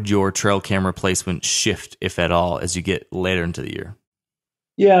 when would your trail camera placement shift, if at all, as you get later into the year?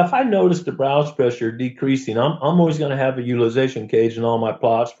 Yeah, if I notice the browse pressure decreasing, I'm always going to have a utilization cage in all my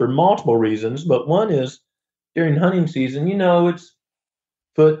plots for multiple reasons. But one is, during hunting season, it's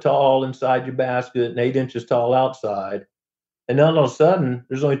foot tall inside your basket and 8 inches tall outside. And then all of a sudden,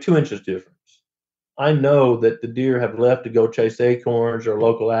 there's only 2 inches difference. I know that the deer have left to go chase acorns or a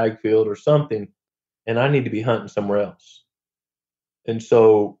local ag field or something, and I need to be hunting somewhere else. And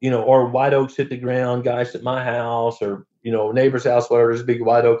so, or white oaks hit the ground, guys at my house or, neighbor's house, whatever, there's a big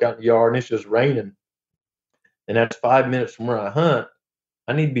white oak out in the yard and it's just raining. And that's 5 minutes from where I hunt.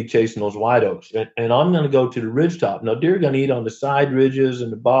 I need to be chasing those white oaks. And I'm going to go to the ridgetop. Now, deer are going to eat on the side ridges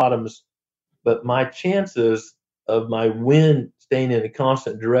and the bottoms, but my chances of my wind staying in a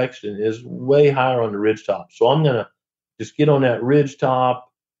constant direction is way higher on the ridgetop. So I'm going to just get on that ridgetop.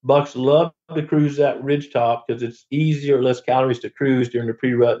 Bucks love to cruise that ridgetop because it's easier, less calories to cruise during the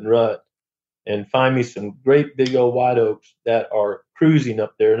pre-rut and rut, and find me some great big old white oaks that are cruising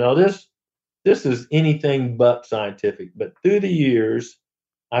up there. Now, this is anything but scientific, but through the years,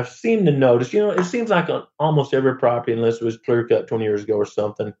 I've seemed to notice, it seems like on almost every property, unless it was clear cut 20 years ago or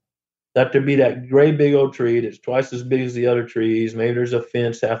something, that there be that great big old tree that's twice as big as the other trees. Maybe there's a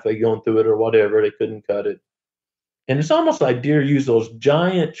fence halfway going through it or whatever. They couldn't cut it. And it's almost like deer use those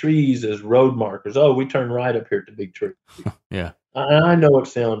giant trees as road markers. Oh, we turn right up here at the big tree. Yeah. I know it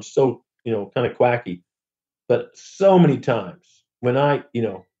sounds so, kind of quacky, but so many times when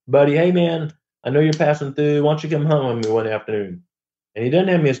buddy, hey man, I know you're passing through. Why don't you come hunt with me one afternoon? And he doesn't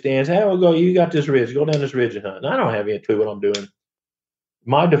have me a stand. Hey, we'll go. You got this ridge. Go down this ridge and hunt. And I don't have any clue what I'm doing.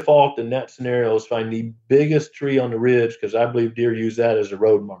 My default in that scenario is find the biggest tree on the ridge because I believe deer use that as a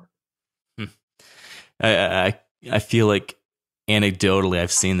road mark. I feel like anecdotally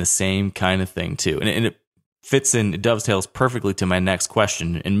I've seen the same kind of thing too, and it fits in. It dovetails perfectly to my next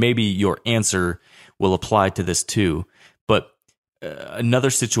question, and maybe your answer will apply to this too. But another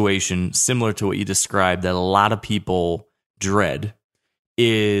situation similar to what you described that a lot of people dread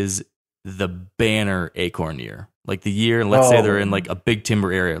is the banner acorn year. Like the year, let's say they're in like a big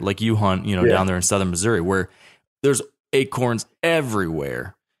timber area, like you hunt, down there in southern Missouri, where there's acorns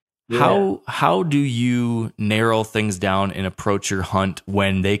everywhere. Yeah. How do you narrow things down and approach your hunt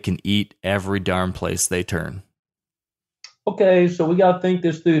when they can eat every darn place they turn? Okay, so we got to think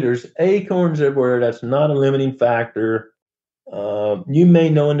this through. There's acorns everywhere. That's not a limiting factor. You may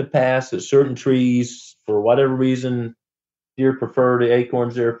know in the past that certain trees, for whatever reason, deer prefer the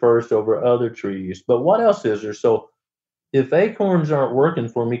acorns there first over other trees. But what else is there? So if acorns aren't working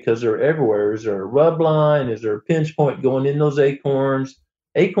for me because they're everywhere, is there a rub line? Is there a pinch point going in those acorns?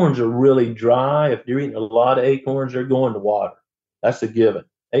 Acorns are really dry. If you're eating a lot of acorns, they're going to water. That's a given.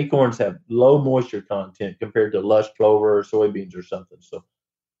 Acorns have low moisture content compared to lush clover or soybeans or something. So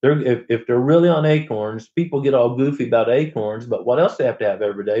if they're really on acorns, people get all goofy about acorns, but what else they have to have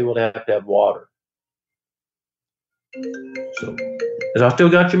every day? Well, they have to have water. So, has I still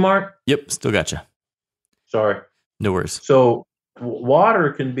got you, Mark? Yep, still got you. Sorry. No worries. So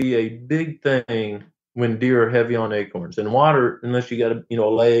water can be a big thing when deer are heavy on acorns. And water, unless you got a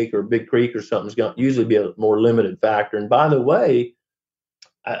lake or a big creek or something, is going to usually be a more limited factor. And by the way,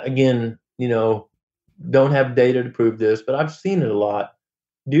 again, don't have data to prove this, but I've seen it a lot.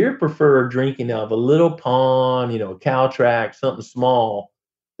 Deer prefer drinking out of a little pond, cow track, something small,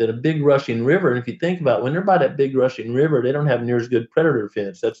 than a big rushing river. And if you think about it, when they're by that big rushing river, they don't have near as good predator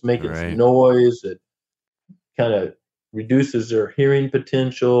fence. That's making some noise. It kind of reduces their hearing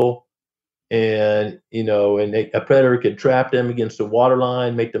potential. And, a predator could trap them against the water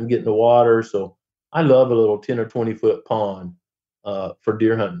line, make them get in the water. So I love a little 10 or 20 foot pond for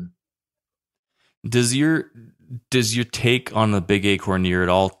deer hunting. Does your take on the big acorn year at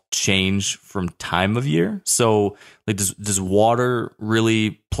all change from time of year? So like does water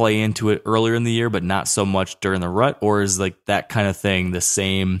really play into it earlier in the year, but not so much during the rut? Or is like that kind of thing the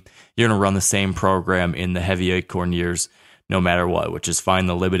same? You're going to run the same program in the heavy acorn years no matter what, which is find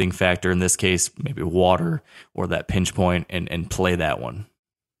the limiting factor, in this case, maybe water or that pinch point, and play that one.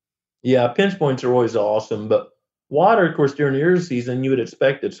 Yeah, pinch points are always awesome, but water, of course, during the ear season, you would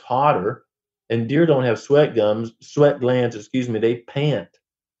expect it's hotter, and deer don't have sweat glands, they pant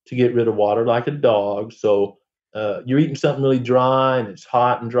to get rid of water like a dog. So you're eating something really dry and it's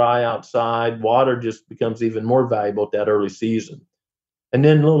hot and dry outside, water just becomes even more valuable at that early season. And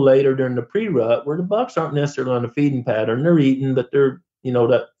then a little later during the pre-rut, where the bucks aren't necessarily on a feeding pattern, they're eating, but they're,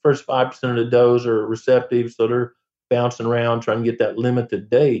 that first 5% of the does are receptive, so they're bouncing around trying to get that limited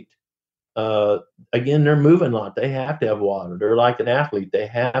date. Again, they're moving a lot. They have to have water. They're like an athlete. They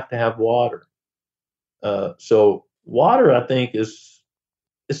have to have water. So water, I think, is,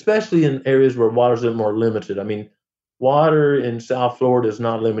 especially in areas where water's a little more limited. I mean, water in South Florida is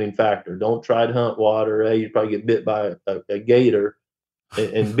not a limiting factor. Don't try to hunt water. A, you'd probably get bit by a gator.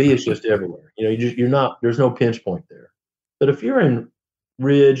 And B, it's just everywhere. There's no pinch point there. But if you're in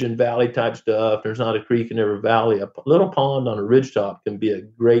ridge and valley type stuff, there's not a creek in every valley, a little pond on a ridgetop can be a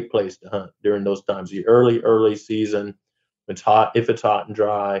great place to hunt during those times, the early season. It's hot, if it's hot and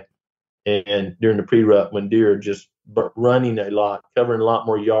dry, and during the pre-rut when deer are just running a lot, covering a lot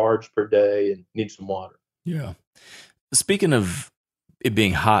more yards per day and need some water. Yeah. Speaking of it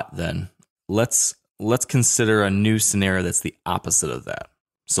being hot, then let's consider a new scenario that's the opposite of that.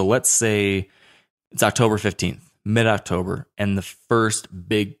 So let's say it's October 15th, mid-October, and the first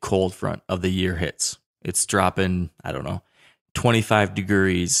big cold front of the year hits. It's dropping, 25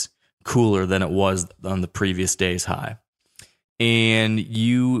 degrees cooler than it was on the previous day's high. And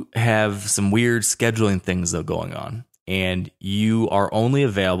you have some weird scheduling things though going on, and you are only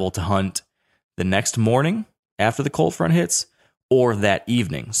available to hunt the next morning after the cold front hits, or that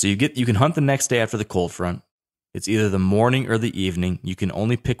evening. So you can hunt the next day after the cold front. It's either the morning or the evening. You can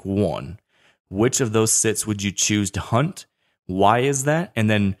only pick one. Which of those sits would you choose to hunt? Why is that? And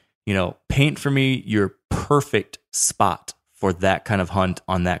then, paint for me your perfect spot for that kind of hunt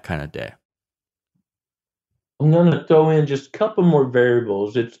on that kind of day. I'm going to throw in just a couple more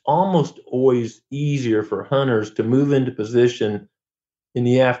variables. It's almost always easier for hunters to move into position in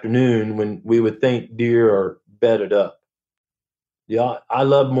the afternoon when we would think deer are bedded up. Yeah, I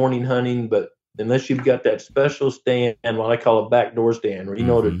love morning hunting, but unless you've got that special stand, what I call a backdoor stand, where you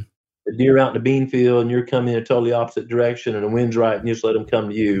know the deer out in the bean field and you're coming in a totally opposite direction and the wind's right and you just let them come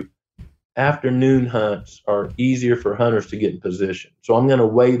to you. Afternoon hunts are easier for hunters to get in position. So I'm going to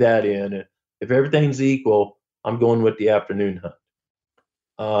weigh that in. If everything's equal, I'm going with the afternoon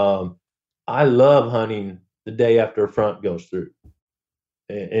hunt. I love hunting the day after a front goes through.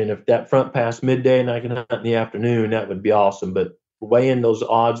 And if that front passed midday and I can hunt in the afternoon, that would be awesome. But weighing those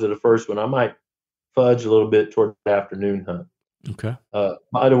odds of the first one, I might fudge a little bit toward the afternoon hunt. Okay.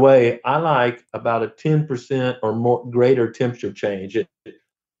 By the way, I like about a 10% or more greater temperature change. A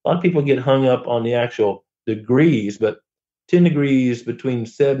lot of people get hung up on the actual degrees, but 10 degrees between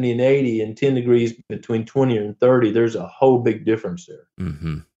 70 and 80 and 10 degrees between 20 and 30, there's a whole big difference there.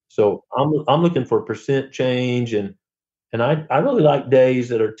 Mm-hmm. So I'm looking for percent change, and I really like days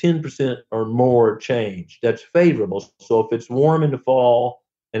that are 10% or more change. That's favorable. So if it's warm in the fall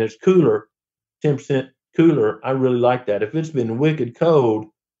and it's cooler, 10% cooler, I really like that. If it's been wicked cold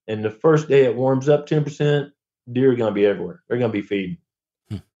and the first day it warms up 10%, deer are going to be everywhere. They're going to be feeding.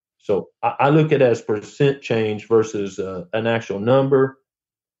 So I look at it as percent change versus an actual number.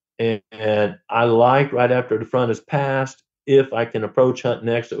 And I like right after the front is passed, if I can approach hunt and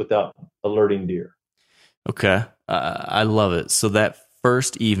exit without alerting deer. Okay. I love it. So that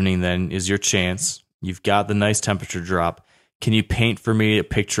first evening then is your chance. You've got the nice temperature drop. Can you paint for me a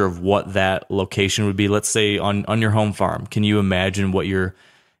picture of what that location would be? Let's say on your home farm. Can you imagine what your,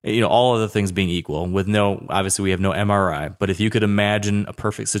 all other things being equal with obviously we have no MRI, but if you could imagine a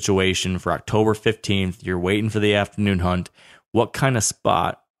perfect situation for October 15th, you're waiting for the afternoon hunt, what kind of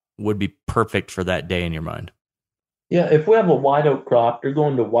spot would be perfect for that day in your mind? Yeah, if we have a white oak crop, they're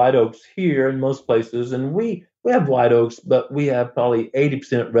going to white oaks here in most places, and we have white oaks, but we have probably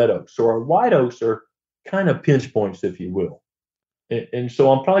 80% red oaks. So our white oaks are kind of pinch points, if you will. And so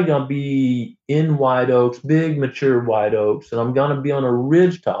I'm probably going to be in white oaks, big mature white oaks, and I'm going to be on a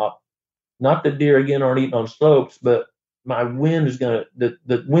ridge top. Not the deer, again, aren't eating on slopes, but my wind is going to,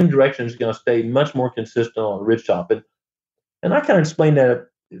 the wind direction is going to stay much more consistent on a ridge top. And I kind of explain that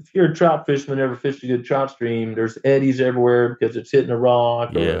if you're a trout fisherman, ever fished a good trout stream, there's eddies everywhere because it's hitting a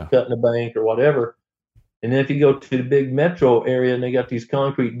rock or cutting a bank or whatever. And then if you go to the big metro area and they got these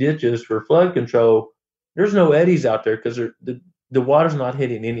concrete ditches for flood control, there's no eddies out there because the water's not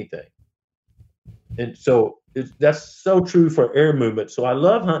hitting anything. And so that's so true for air movement. So I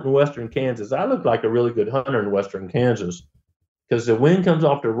love hunting western Kansas. I look like a really good hunter in western Kansas because the wind comes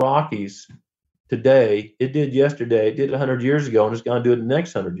off the Rockies today. It did yesterday. It did 100 years ago, and it's going to do it the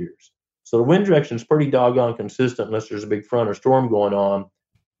next 100 years. So the wind direction is pretty doggone consistent unless there's a big front or storm going on.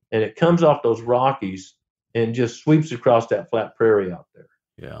 And it comes off those Rockies and just sweeps across that flat prairie out there.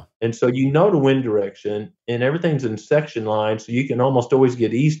 Yeah. And so the wind direction, and everything's in section lines, so you can almost always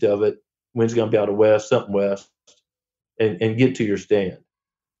get east of it. Wind's going to be out of west, something west, and get to your stand.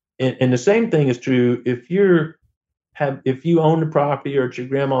 And the same thing is true if you own the property or it's your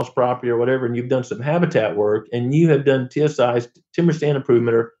grandma's property or whatever, and you've done some habitat work and you have done TSI, timber stand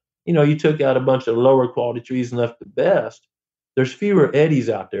improvement, or you took out a bunch of lower quality trees and left the best. There's fewer eddies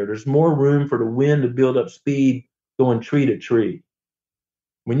out there. There's more room for the wind to build up speed going tree to tree.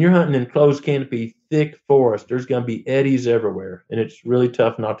 When you're hunting in closed canopy, thick forest, there's going to be eddies everywhere, and it's really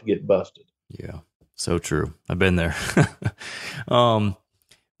tough not to get busted. Yeah, so true. I've been there.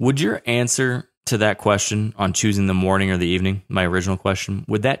 Would your answer to that question on choosing the morning or the evening, my original question,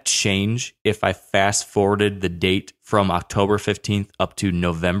 would that change if I fast forwarded the date from October 15th up to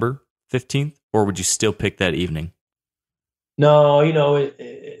November 15th, or would you still pick that evening? No,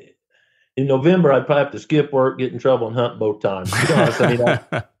 in November, I'd probably have to skip work, get in trouble, and hunt both times. To be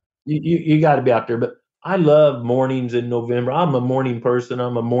honest, you got to be out there. But I love mornings in November. I'm a morning person.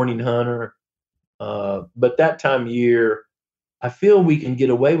 I'm a morning hunter. But that time of year, I feel we can get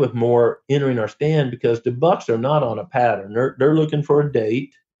away with more entering our stand because the bucks are not on a pattern. They're looking for a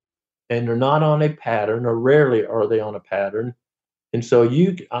date, and they're not on a pattern, or rarely are they on a pattern. And so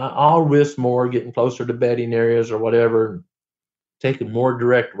I'll risk more getting closer to bedding areas or whatever, take a more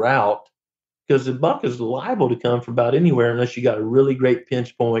direct route, because the buck is liable to come from about anywhere unless you got a really great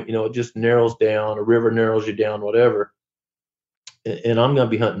pinch point. It just narrows down, a river narrows you down, whatever. And I'm going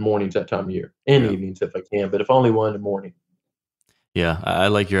to be hunting mornings that time of year, and evenings if I can, but if only one in the morning. Yeah, I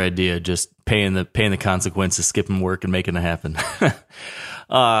like your idea. Just paying the consequences, skipping work and making it happen.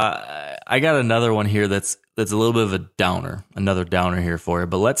 I got another one here that's that's a little bit of a downer, another downer here for you.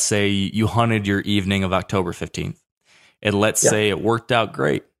 But let's say you hunted your evening of October 15th, and let's say it worked out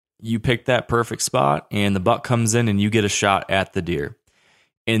great. You picked that perfect spot, and the buck comes in, and you get a shot at the deer.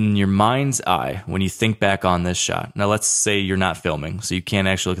 In your mind's eye, when you think back on this shot, now let's say you're not filming, so you can't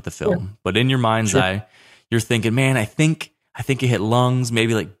actually look at the film, but in your mind's eye, you're thinking, man, I think it hit lungs,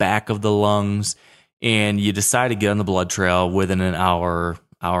 maybe like back of the lungs, and you decide to get on the blood trail within an hour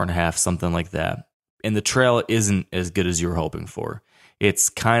and a half, something like that. And the trail isn't as good as you were hoping for. It's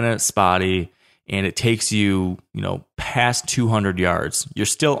kind of spotty, and it takes you, past 200 yards. You're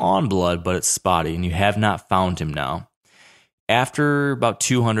still on blood, but it's spotty, and you have not found him now. After about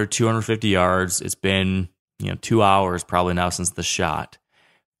 250 yards, it's been 2 hours probably now since the shot.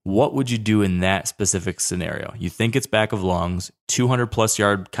 What would you do in that specific scenario? You think it's back of lungs, 200 plus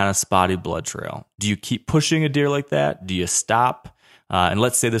yard kind of spotty blood trail. Do you keep pushing a deer like that? Do you stop? And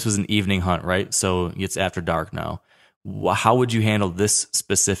let's say this was an evening hunt, right? So it's after dark now. How would you handle this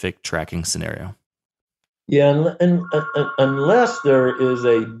specific tracking scenario? Yeah, and unless there is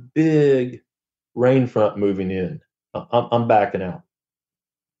a big rain front moving in, I'm backing out.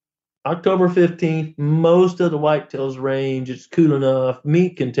 October 15th, most of the whitetails range. It's cool enough.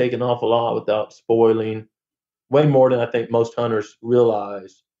 Meat can take an awful lot without spoiling, way more than I think most hunters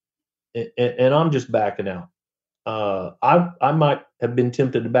realize. And I'm just backing out. I might have been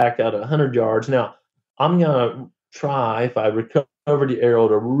tempted to back out at 100 yards. Now, I'm going to try, if I recover the arrow,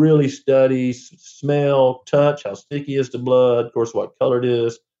 to really study, smell, touch, how sticky is the blood, of course, what color it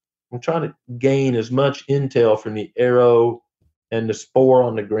is. I'm trying to gain as much intel from the arrow and the spoor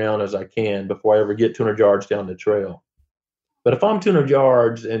on the ground as I can before I ever get 200 yards down the trail. But if I'm 200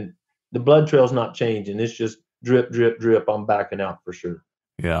 yards and the blood trail's not changing, it's just drip, drip, drip, I'm backing out for sure.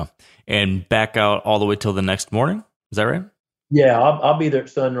 Yeah. And back out all the way till the next morning? Is that right? Yeah, I'll be there at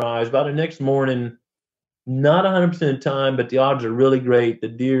sunrise. By the next morning, not 100% of the time, but the odds are really great. The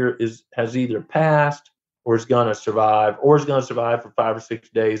deer has either passed or is going to survive, or is going to survive for 5 or 6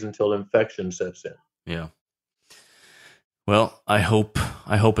 days until infection sets in. Yeah. Well, I hope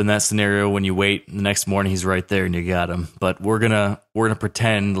in that scenario when you wait the next morning he's right there and you got him. But we're gonna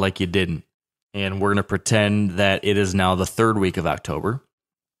pretend like you didn't, and we're gonna pretend that it is now the 3rd week of October,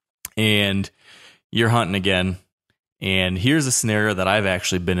 and you're hunting again. And here's a scenario that I've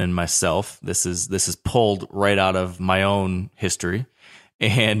actually been in myself. This is pulled right out of my own history,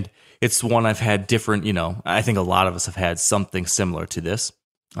 and it's one I've had different. I think a lot of us have had something similar to this.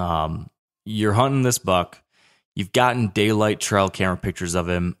 You're hunting this buck. You've gotten daylight trail camera pictures of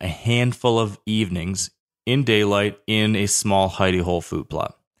him a handful of evenings in daylight in a small hidey hole food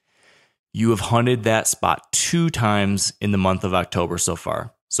plot. You have hunted that spot 2 times in the month of October so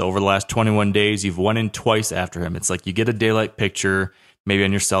far. So over the last 21 days, you've went in twice after him. It's like you get a daylight picture, maybe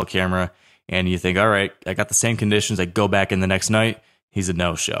on your cell camera, and you think, all right, I got the same conditions. I go back in the next night, he's a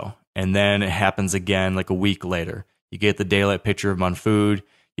no-show. And then it happens again like a week later. You get the daylight picture of him on food.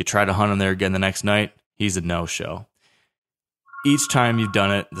 You try to hunt him there again the next night. He's a no-show. Each time you've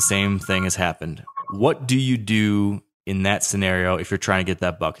done it, the same thing has happened. What do you do in that scenario if you're trying to get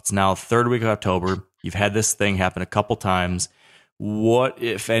that buck? It's now 3rd week of October. You've had this thing happen a couple times. What,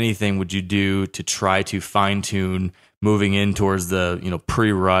 if anything, would you do to try to fine-tune moving in towards the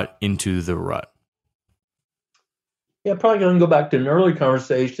pre-rut into the rut? Yeah, probably going to go back to an early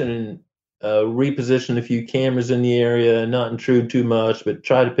conversation and reposition a few cameras in the area and not intrude too much, but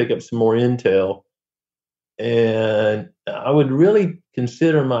try to pick up some more intel. And I would really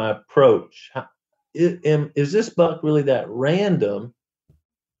consider my approach. Is this buck really that random?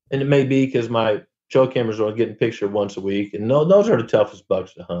 And it may be because my trail cameras are getting pictured once a week, and those are the toughest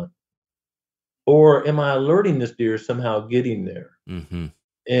bucks to hunt. Or am I alerting this deer somehow getting there? Mm-hmm.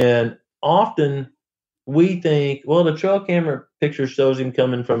 And often we think, well, the trail camera picture shows him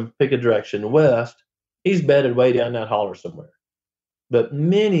coming from, pick a direction, west. He's bedded way down that holler somewhere. But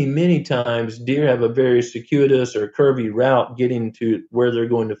many, many times deer have a very circuitous or curvy route getting to where they're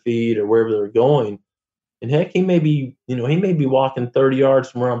going to feed or wherever they're going. And heck, he may be walking 30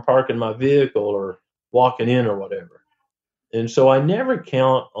 yards from where I'm parking my vehicle or walking in or whatever. And so I never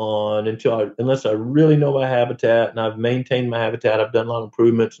count on unless I really know my habitat and I've maintained my habitat. I've done a lot of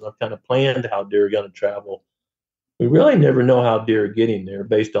improvements and I've kind of planned how deer are going to travel. We really never know how deer are getting there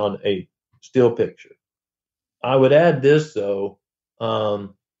based on a still picture. I would add this though. I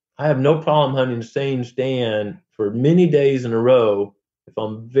have no problem hunting the same stand for many days in a row if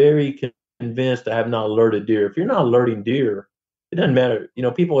I'm very convinced I have not alerted deer. If you're not alerting deer, it doesn't matter.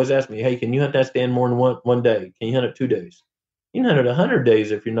 People always ask me, hey, can you hunt that stand more than one day? Can you hunt it 2 days? You can hunt it 100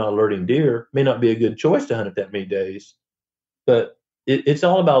 days if you're not alerting deer. It may not be a good choice to hunt it that many days. But it's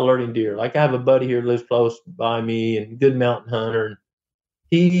all about alerting deer. Like I have a buddy here who lives close by me and good mountain hunter. And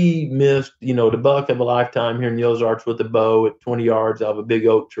he missed, the buck of a lifetime here in the Ozarks with a bow at 20 yards out of a big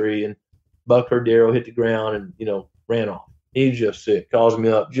oak tree. And buck heard the arrow hit the ground and, ran off. He's just sick. Calls me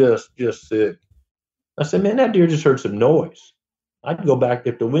up, just sick. I said, man, that deer just heard some noise. I'd go back.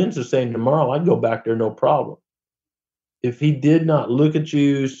 If the wind's the same tomorrow, I'd go back there, no problem. If he did not look at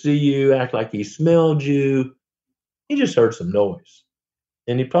you, see you, act like he smelled you, he just heard some noise.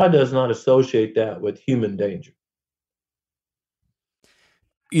 And he probably does not associate that with human danger.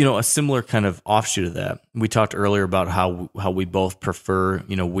 A similar kind of offshoot of that. We talked earlier about how we both prefer,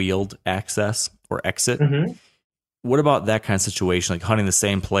 wheeled access or exit. Mm-hmm. What about that kind of situation, like hunting the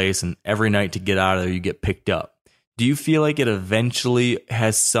same place and every night to get out of there, you get picked up? Do you feel like it eventually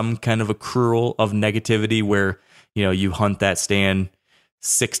has some kind of accrual of negativity where, you hunt that stand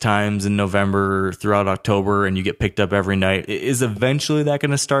 6 times in November throughout October and you get picked up every night? Is eventually that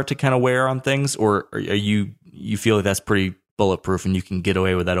going to start to kind of wear on things, or are you feel like that's pretty bulletproof and you can get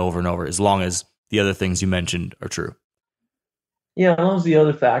away with that over and over as long as the other things you mentioned are true? Yeah, as long as the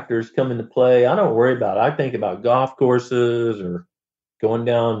other factors come into play, I don't worry about it. I think about golf courses or going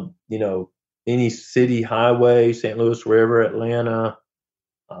down, any city highway, St. Louis River, Atlanta.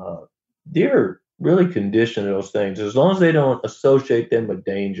 Deer really condition those things as long as they don't associate them with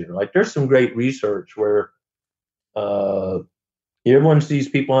danger. Like there's some great research where everyone sees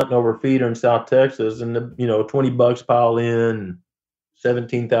people hunting over feeder in South Texas and the 20 bucks pile in,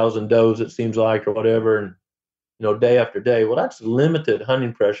 17,000 does it seems like or whatever, and day after day. Well, that's limited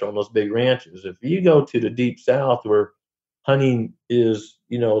hunting pressure on those big ranches. If you go to the deep South where hunting is,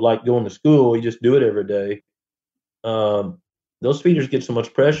 like going to school, you just do it every day. Those feeders get so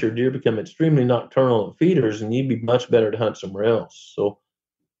much pressure, deer become extremely nocturnal at feeders, and you'd be much better to hunt somewhere else. So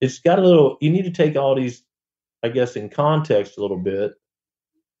it's got you need to take all these, I guess, in context a little bit.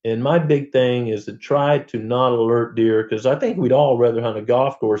 And my big thing is to try to not alert deer, because I think we'd all rather hunt a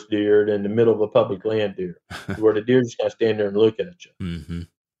golf course deer than the middle of a public land deer, where the deer just kind of stand there and look at you. Mm-hmm.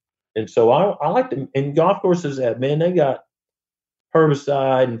 And so I like to, and golf courses they got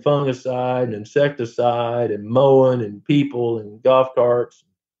herbicide and fungicide and insecticide and mowing and people and golf carts.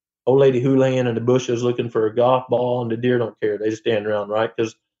 Old lady hula-hand in the bushes looking for a golf ball, and the deer don't care. They just stand around, right?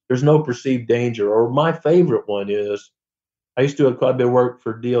 Because there's no perceived danger. Or my favorite one is, I used to do quite a bit of work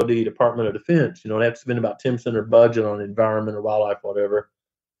for DOD, Department of Defense. They have to spend about 10% of their budget on environment or wildlife, whatever.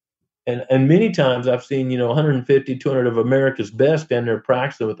 And many times I've seen, 150, 200 of America's best stand there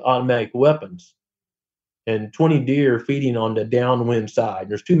practicing with automatic weapons and 20 deer feeding on the downwind side.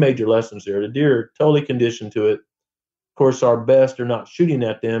 There's 2 major lessons there. The deer are totally conditioned to it. Of course, our best are not shooting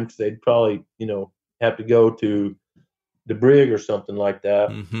at them because they'd probably, have to go to the brig or something like that.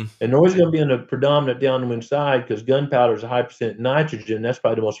 Mm-hmm. And they're always going to be on the predominant downwind side because gunpowder is a high percent nitrogen. That's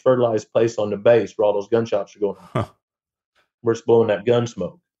probably the most fertilized place on the base where all those gunshots are going on. Where it's blowing that gun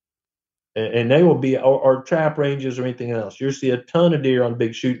smoke. And they will be, or trap ranges or anything else. You'll see a ton of deer on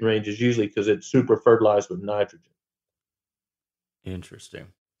big shooting ranges usually because it's super fertilized with nitrogen. Interesting.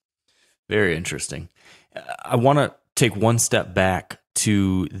 Very interesting. I want to take one step back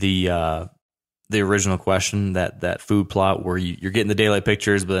to the original question, that food plot where you're getting the daylight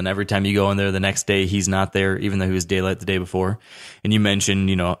pictures, but then every time you go in there the next day, he's not there, even though he was daylight the day before. And you mentioned,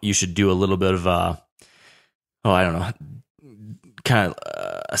 you should do a little bit of, kind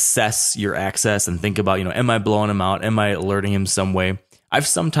of assess your access and think about, am I blowing him out? Am I alerting him some way? I've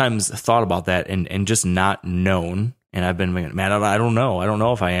sometimes thought about that and just not known. And I've been, man, I don't know. I don't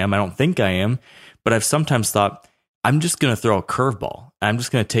know if I am. I don't think I am. But I've sometimes thought, I'm just going to throw a curveball. I'm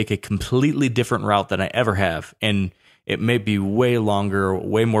just going to take a completely different route than I ever have. And it may be way longer,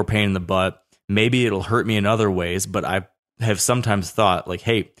 way more pain in the butt. Maybe it'll hurt me in other ways. But I have sometimes thought like,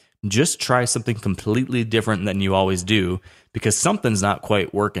 hey, just try something completely different than you always do, because something's not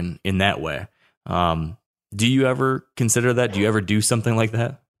quite working in that way. Do you ever consider that? Do you ever do something like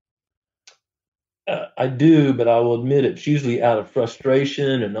that? I do, but I will admit it's usually out of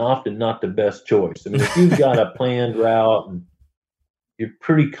frustration and often not the best choice. I mean, if you've got a planned route and you're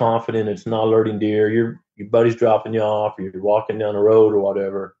pretty confident it's not alerting deer, your buddy's dropping you off, or you're walking down the road or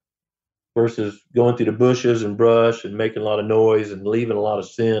whatever, versus going through the bushes and brush and making a lot of noise and leaving a lot of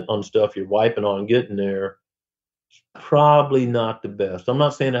scent on stuff you're wiping on getting there, it's probably not the best. I'm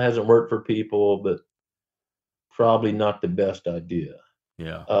not saying it hasn't worked for people, but probably not the best idea.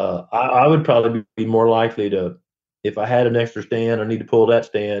 Yeah. I would probably be more likely to, if I had an extra stand, I need to pull that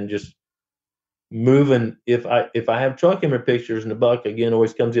stand, just moving. If I have truck camera pictures and the buck again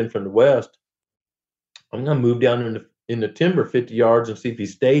always comes in from the west, I'm gonna move down in the timber 50 yards and see if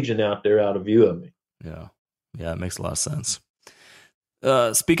he's staging out there out of view of me. Yeah. Yeah, it makes a lot of sense.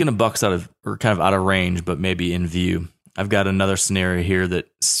 Speaking of bucks kind of out of range, but maybe in view, I've got another scenario here that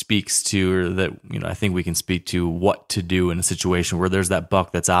speaks to, or that, I think we can speak to what to do in a situation where there's that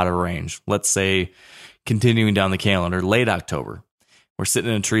buck that's out of range. Let's say, continuing down the calendar, late October, we're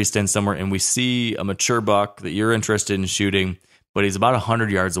sitting in a tree stand somewhere and we see a mature buck that you're interested in shooting, but he's about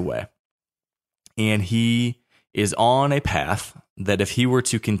 100 yards away. And he is on a path that if he were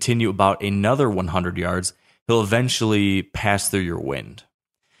to continue about another 100 yards, he'll eventually pass through your wind.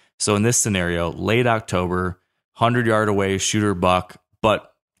 So in this scenario, late October, 100-yard away, shooter buck,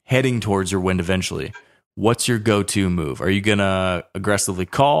 but heading towards your wind eventually. What's your go-to move? Are you going to aggressively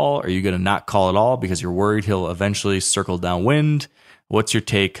call? Are you going to not call at all because you're worried he'll eventually circle downwind? What's your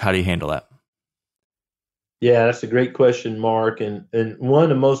take? How do you handle that? Yeah, that's a great question, Mark. And one of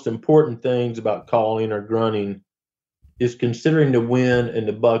the most important things about calling or grunting is considering the wind and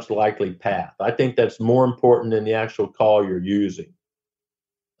the buck's likely path. I think that's more important than the actual call you're using.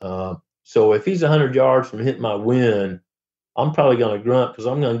 So if he's 100 yards from hitting my wind, I'm probably going to grunt because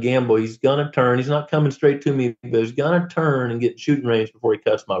I'm going to gamble. He's going to turn. He's not coming straight to me, but he's going to turn and get shooting range before he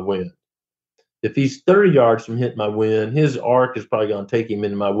cuts my wind. If he's 30 yards from hitting my wind, his arc is probably going to take him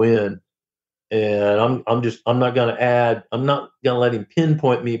into my wind. And I'm not going to let him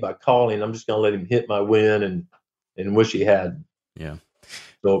pinpoint me by calling. I'm just going to let him hit my wind and wish he had. Yeah.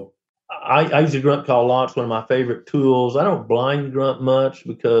 So I use a grunt call a lot. It's one of my favorite tools. I don't blind grunt much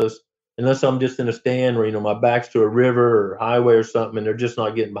because unless I'm just in a stand where, my back's to a river or highway or something, and they're just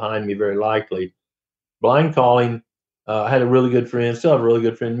not getting behind me very likely. Blind calling, I had a really good friend, still have a really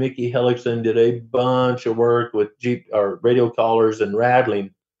good friend, Mickey Hellickson, did a bunch of work with Jeep or radio callers and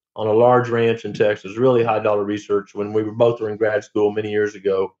rattling on a large ranch in Texas, really high dollar research when we both were in grad school many years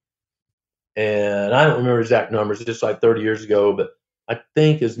ago. And I don't remember exact numbers, it's just like 30 years ago, but I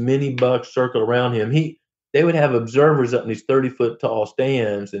think as many bucks circled around him, they would have observers up in these 30-foot tall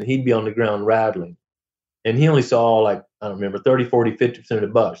stands, and he'd be on the ground rattling. And he only saw, like, I don't remember, 30, 40, 50% of the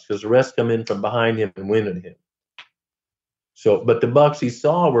bucks because the rest come in from behind him and winded him. So, but the bucks he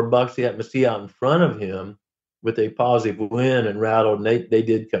saw were bucks he happened to see out in front of him with a positive wind and rattled, and they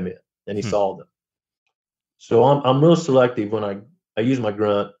did come in, and he saw them. So I'm real selective when I use my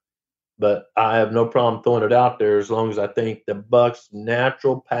grunt, but I have no problem throwing it out there as long as I think the buck's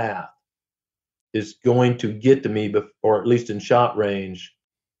natural path is going to get to me, or at least in shot range,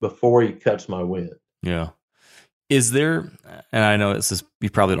 before he cuts my wind. Yeah. Is there, and I know you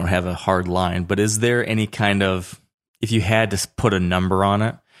probably don't have a hard line, but is there any kind of, if you had to put a number on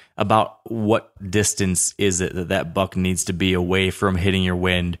it, about what distance is it that buck needs to be away from hitting your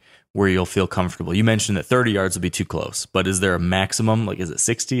wind where you'll feel comfortable? You mentioned that 30 yards would be too close, but is there a maximum? Like, is it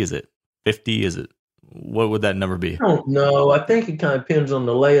 60? Is it 50? What would that number be? I don't know. I think it kind of depends on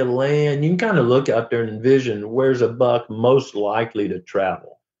the lay of the land. You can kind of look out there and envision where's a buck most likely to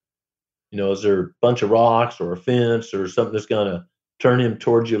travel. Is there a bunch of rocks or a fence or something that's going to turn him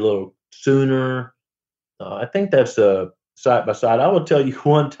towards you a little sooner? I think that's side by side. I will tell you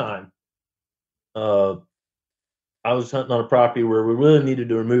one time, I was hunting on a property where we really needed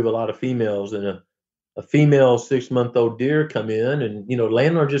to remove a lot of females, and a female 6-month-old deer come in, and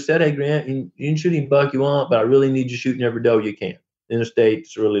landlord just said, "Hey, Grant, you can shoot any buck you want, but I really need you shooting every doe you can." In the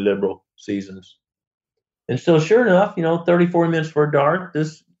States, really liberal seasons. And so sure enough, 30, 40 minutes before dark,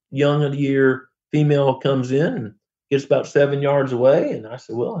 this young of the year female comes in and gets about 7 yards away. And I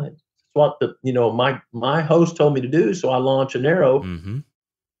said, well, it's what my host told me to do. So I launch an arrow,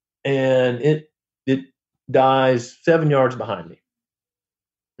 and it dies 7 yards behind me.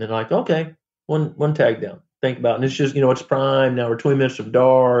 And like, okay, one tag down. Think about it. And it's just, it's prime. Now we're 20 minutes from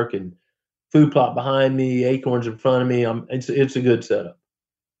dark and food plot behind me, acorns in front of me. It's a good setup.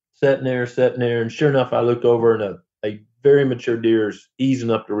 Sitting there. And sure enough, I look over and a very mature deer is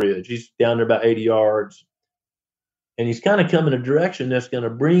easing up the ridge. He's down there about 80 yards. And he's kind of coming a direction that's going to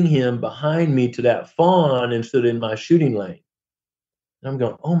bring him behind me to that fawn instead of in my shooting lane. And I'm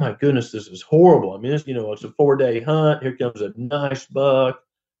going, oh my goodness, this is horrible. I mean, it's a 4-day hunt. Here comes a nice buck.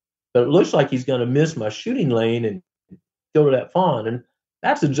 But it looks like he's going to miss my shooting lane and go to that fawn. And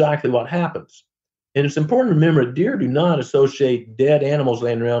that's exactly what happens. And it's important to remember, deer do not associate dead animals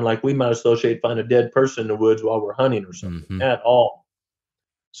laying around like we might associate finding a dead person in the woods while we're hunting or something at all.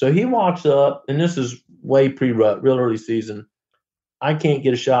 So he walks up, and this is way pre-rut, real early season. I can't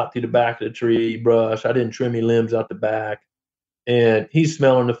get a shot through the back of the tree brush. I didn't trim any limbs out the back. And he's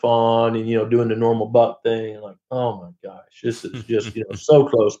smelling the fawn and, doing the normal buck thing. And like, oh my gosh, this is just, so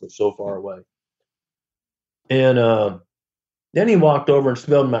close, but so far away. And then he walked over and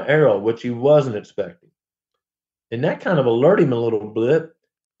smelled my arrow, which he wasn't expecting. And that kind of alerted him a little bit.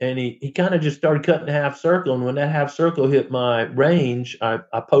 and he kind of just started cutting a half circle. And when that half circle hit my range, I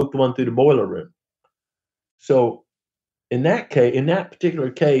poked one through the boiler room. So in that particular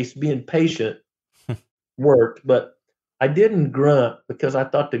case, being patient worked, but I didn't grunt because I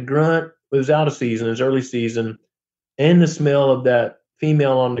thought the grunt was out of season, it was early season, and the smell of that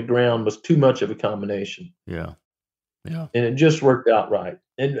female on the ground was too much of a combination. Yeah. And it just worked out right.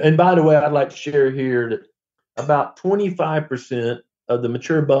 And by the way, I'd like to share here that about 25% of the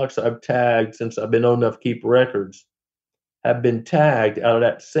mature bucks I've tagged since I've been old enough to keep records have been tagged out of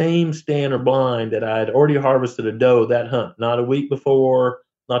that same stand or blind that I had already harvested a doe that hunt, not a week before,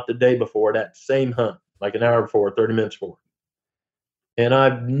 not the day before, that same hunt, like an hour before, 30 minutes before. And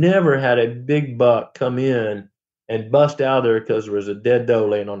I've never had a big buck come in and bust out of there because there was a dead doe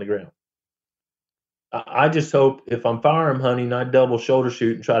laying on the ground. I just hope if I'm firearm hunting, I double shoulder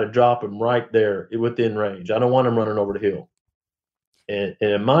shoot and try to drop him right there within range. I don't want him running over the hill. And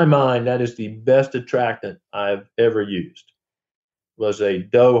in my mind, that is the best attractant I've ever used, was a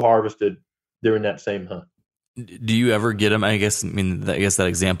doe harvested during that same hunt. Do you ever get them? I guess that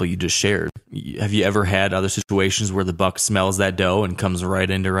example you just shared. Have you ever had other situations where the buck smells that doe and comes right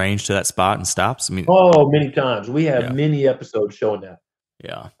into range to that spot and stops? Many times. We have many episodes showing that.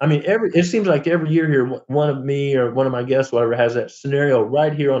 Yeah. I mean, it seems like every year here, one of me or one of my guests, whatever, has that scenario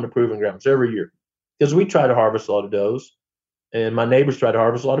right here on the proving grounds every year. Because we try to harvest a lot of does, and my neighbors try to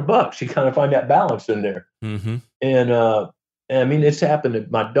harvest a lot of bucks. You kind of find that balance in there. Mm-hmm. And I mean, it's happened to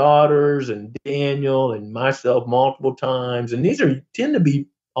my daughters and Daniel and myself multiple times. And these tend to be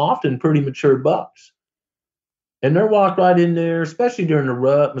often pretty mature bucks. And they're walked right in there, especially during the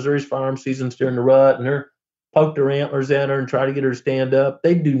rut. Missouri's firearm season's during the rut, and they're poke their antlers at her and try to get her to stand up.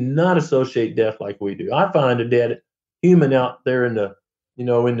 They do not associate death like we do. I find a dead human out there in the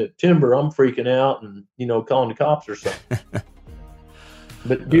timber, I'm freaking out and, calling the cops or something.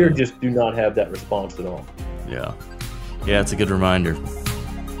 But deer just do not have that response at all. Yeah. Yeah, it's a good reminder.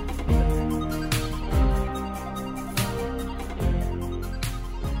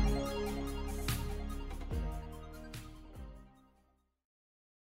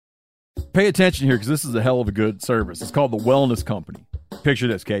 Pay attention here because this is a hell of a good service. It's called the Wellness Company. Picture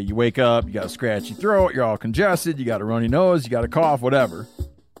this, okay? You wake up, you got a scratchy throat, you're all congested, you got a runny nose, you got a cough, whatever.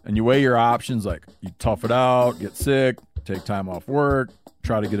 And you weigh your options like you tough it out, get sick, take time off work,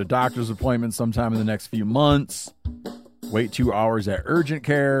 try to get a doctor's appointment sometime in the next few months, wait 2 hours at urgent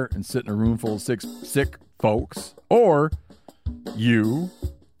care and sit in a room full of sick folks. Or you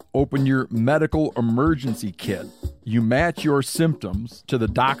open your medical emergency kit. You match your symptoms to the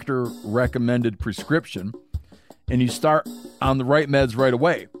doctor recommended prescription and you start on the right meds right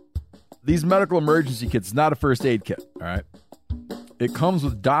away. These medical emergency kits is not a first aid kit, all right? It comes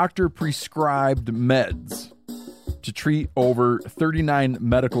with doctor prescribed meds to treat over 39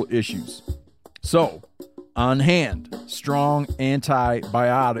 medical issues. So, on hand, strong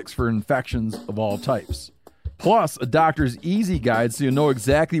antibiotics for infections of all types. Plus, a doctor's easy guide so you know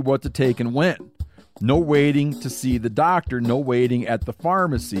exactly what to take and when. No waiting to see the doctor, no waiting at the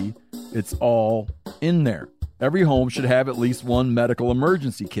pharmacy. It's all in there. Every home should have at least one medical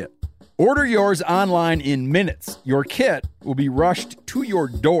emergency kit. Order yours online in minutes. Your kit will be rushed to your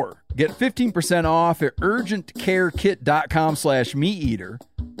door. Get 15% off at urgentcarekit.com/meateater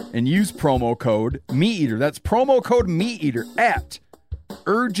and use promo code MeatEater. That's promo code MeatEater at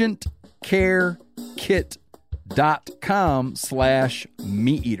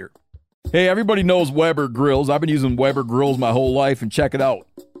urgentcarekit.com/meateater. Hey, everybody knows Weber grills. I've been using Weber grills my whole life, and check it out.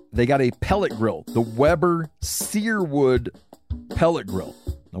 They got a pellet grill, the Weber Searwood pellet grill.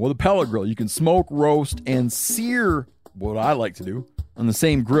 Now, with a pellet grill, you can smoke, roast, and sear, what I like to do, on the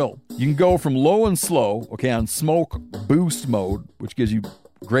same grill. You can go from low and slow, on smoke boost mode, which gives you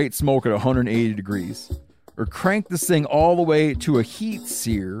great smoke at 180 degrees, or crank this thing all the way to a heat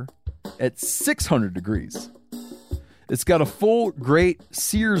sear at 600 degrees. It's got a full great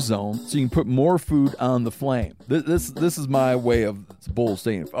sear zone, so you can put more food on the flame. This is my way of bull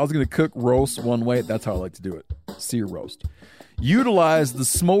saying. If I was going to cook roast one way, that's how I like to do it. Sear roast. Utilize the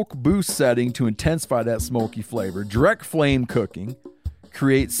smoke boost setting to intensify that smoky flavor. Direct flame cooking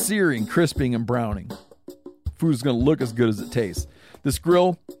creates searing, crisping, and browning. Food is going to look as good as it tastes. This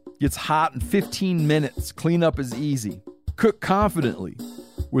grill gets hot in 15 minutes. Cleanup is easy. Cook confidently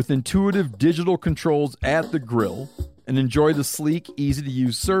with intuitive digital controls at the grill and enjoy the sleek,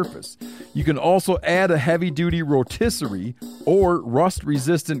 easy-to-use surface. You can also add a heavy-duty rotisserie or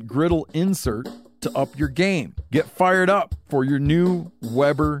rust-resistant griddle insert to up your game. Get fired up for your new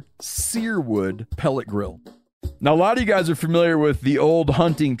Weber Searwood pellet grill. Now, a lot of you guys are familiar with the old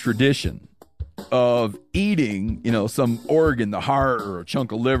hunting tradition. of eating, some organ, the heart or a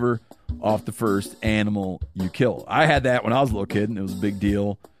chunk of liver off the first animal you kill. I had that when I was a little kid, and it was a big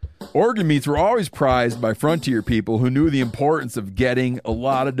deal. Organ meats were always prized by frontier people who knew the importance of getting a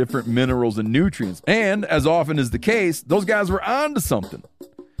lot of different minerals and nutrients. And as often is the case, those guys were onto something,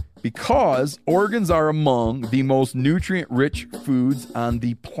 because organs are among the most nutrient-rich foods on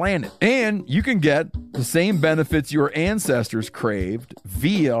the planet. And you can get the same benefits your ancestors craved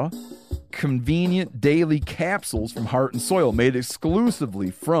via convenient daily capsules from Heart and Soil, made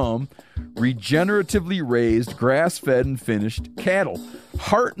exclusively from regeneratively raised, grass-fed, and finished cattle.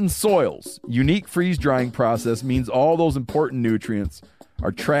 Heart and Soil's unique freeze-drying process means all those important nutrients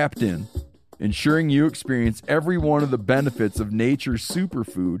are trapped in, ensuring you experience every one of the benefits of nature's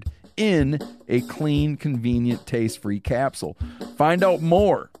superfood in a clean, convenient, taste-free capsule. Find out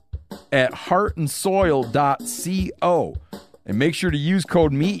more at heartandsoil.co, and make sure to use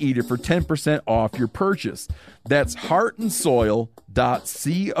code MeatEater for 10% off your purchase. That's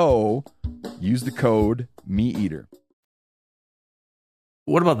heartandsoil.co. Use the code MeatEater.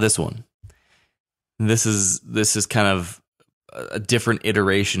 What about this one? This is kind of a different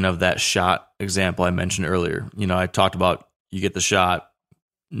iteration of that shot example I mentioned earlier. I talked about you get the shot,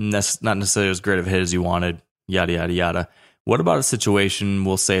 not necessarily as great of a hit as you wanted, yada, yada, yada. What about a situation,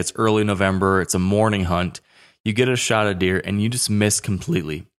 we'll say it's early November, it's a morning hunt, you get a shot of deer and you just miss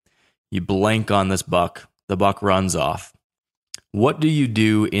completely. You blank on this buck, the buck runs off. What do you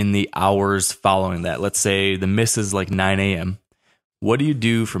do in the hours following that? Let's say the miss is like 9 a.m. What do you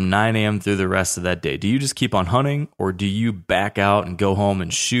do from 9 a.m. through the rest of that day? Do you just keep on hunting, or do you back out and go home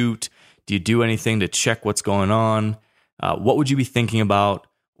and shoot? Do you do anything to check what's going on? What would you be thinking about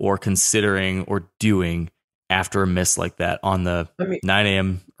or considering or doing after a miss like that on the 9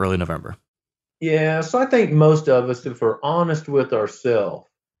 a.m. early November? Yeah, so I think most of us, if we're honest with ourselves,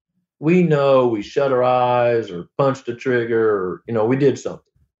 we know we shut our eyes or punched a trigger, or we did something.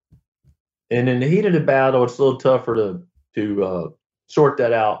 And in the heat of the battle, it's a little tougher to sort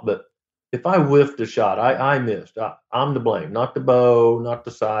that out. But if I whiffed a shot, I missed. I'm to blame, not the bow, not the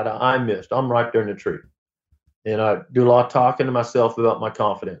sight. I missed. I'm right there in the tree. And I do a lot of talking to myself about my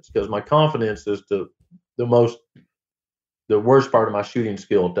confidence, because my confidence is the worst part of my shooting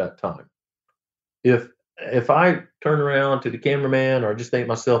skill at that time. If I turn around to the cameraman or just think to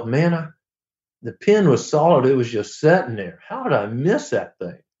myself, man, the pin was solid, it was just sitting there, how did I miss that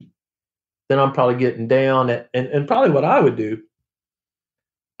thing? Then I'm probably getting down and probably what I would do,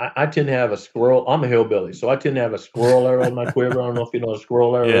 I tend to have a squirrel. I'm a hillbilly, so I tend to have a squirrel arrow in my quiver. I don't know if you know what a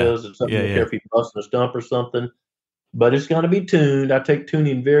squirrel arrow is. It's something you care if you bust a stump or something. But it's going to be tuned. I take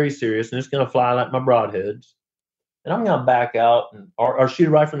tuning very serious, and it's going to fly like my broadheads. And I'm going to back out or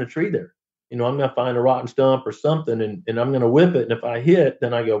shoot right from the tree there. I'm going to find a rotten stump or something, and I'm going to whip it. And if I hit,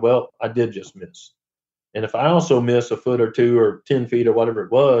 then I go, well, I did just miss. And if I also miss a foot or two or 10 feet or whatever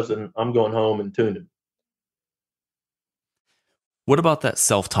it was, then I'm going home and tuning. What about that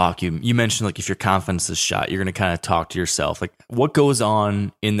self-talk? You mentioned, like, if your confidence is shot, you're going to kind of talk to yourself. Like, what goes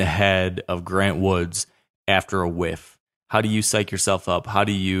on in the head of Grant Woods after a whiff? How do you psych yourself up? How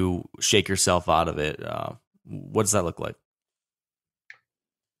do you shake yourself out of it? What does that look like?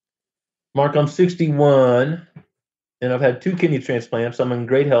 Mark, I'm 61, and I've had 2 kidney transplants. I'm in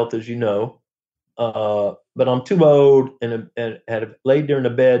great health, as you know. But I'm too old and had laid there in the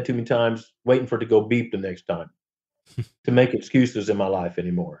bed too many times waiting for it to go beep the next time to make excuses in my life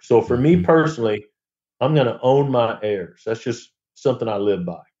anymore. So for me personally, I'm going to own my errors. That's just something I live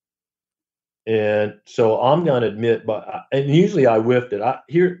by. And so I'm going to admit, and usually I whiffed it.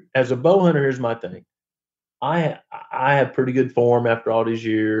 Here, as a bow hunter, here's my thing. I have pretty good form after all these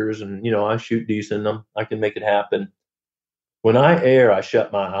years, and I shoot decent. I can make it happen. When I err, I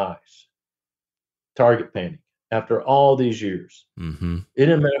shut my eyes. Target panic. After all these years, It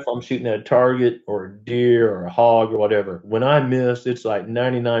doesn't matter if I'm shooting at a target or a deer or a hog or whatever. When I miss, it's like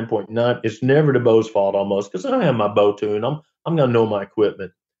 99.9. It's never the bow's fault almost, because I don't have my bow tuned. I'm going to know my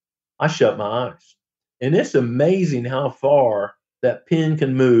equipment. I shut my eyes, and it's amazing how far that pin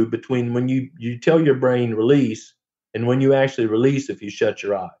can move between when you tell your brain release and when you actually release if you shut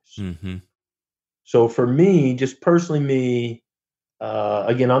your eyes. So for me, just personally me,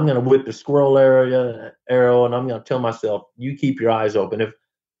 again, I'm going to whip the squirrel arrow, and I'm going to tell myself, you keep your eyes open. If,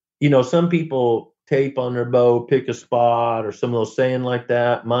 some people tape on their bow, pick a spot, or some of those saying like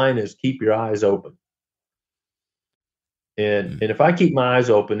that. Mine is keep your eyes open. And if I keep my eyes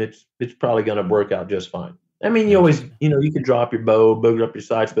open, it's probably going to work out just fine. I mean, you always, you can drop your bow, booger up your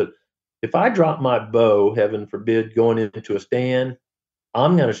sights, but if I drop my bow, heaven forbid, going into a stand,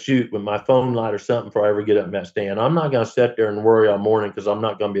 I'm going to shoot with my phone light or something before I ever get up in that stand. I'm not going to sit there and worry all morning because I'm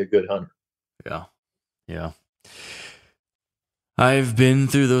not going to be a good hunter. Yeah. Yeah. I've been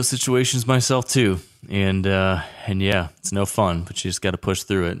through those situations myself too. And yeah, it's no fun, but you just got to push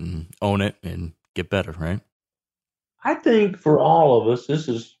through it and own it and get better, right? I think for all of us, this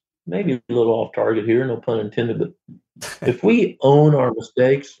is maybe a little off target here, no pun intended, but if we own our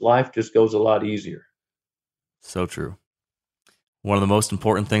mistakes, life just goes a lot easier. So true. One of the most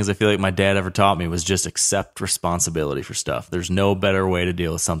important things I feel like my dad ever taught me was just accept responsibility for stuff. There's no better way to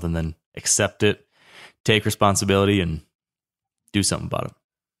deal with something than accept it, take responsibility, and do something about it.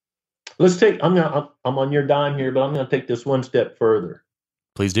 Let's take. I'm on your dime here, but I'm gonna take this one step further.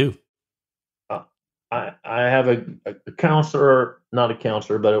 Please do. I have a counselor, not a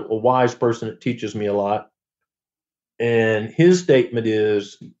counselor, but a wise person that teaches me a lot. And his statement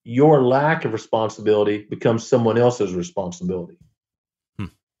is, your lack of responsibility becomes someone else's responsibility.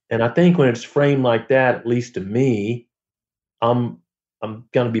 And I think when it's framed like that, at least to me, I'm going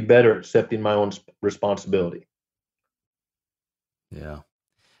to be better at accepting my own responsibility. Yeah.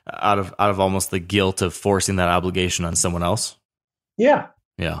 Out of almost the guilt of forcing that obligation on someone else. Yeah.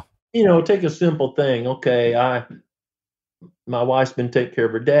 Yeah. Take a simple thing. Okay, my wife's been taking care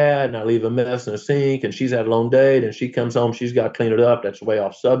of her dad, and I leave a mess in the sink, and she's had a long day, and she comes home, she's got to clean it up. That's way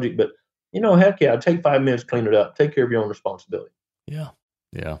off subject, but heck yeah, take 5 minutes, clean it up, take care of your own responsibility. Yeah.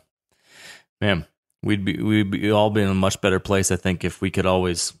 Yeah. Man, we'd be all be in a much better place, I think, if we could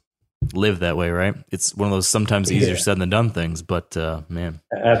always live that way, right? It's one of those sometimes easier said than done things, but man.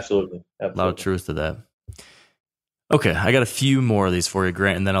 Absolutely. A lot of truth to that. Okay, I got a few more of these for you,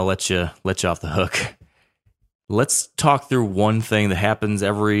 Grant, and then I'll let you off the hook. Let's talk through one thing that happens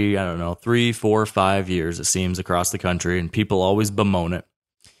every, 3, 4, 5 years, it seems, across the country, and people always bemoan it,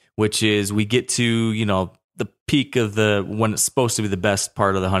 which is we get to, the peak of when it's supposed to be the best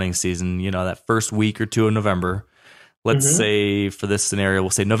part of the hunting season, that first week or two of November. Let's say for this scenario, we'll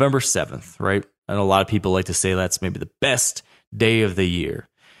say November 7th, right? I know a lot of people like to say that's maybe the best day of the year.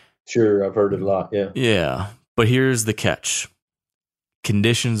 Sure, I've heard it a lot, yeah. Yeah, but here's the catch.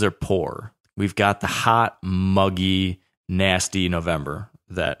 Conditions are poor. We've got the hot, muggy, nasty November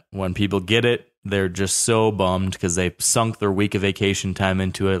that when people get it, they're just so bummed because they sunk their week of vacation time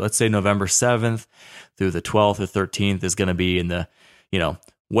into it. Let's say November 7th through the 12th or 13th is going to be in the,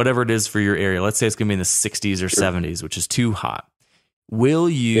 whatever it is for your area. Let's say it's going to be in the 60s or 70s, which is too hot. Will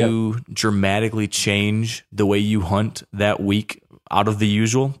you dramatically change the way you hunt that week out of the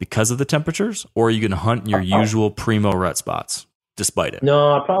usual because of the temperatures? Or are you going to hunt in your usual primo rut spots despite it?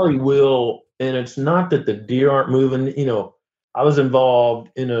 No, I probably will. And it's not that the deer aren't moving. I was involved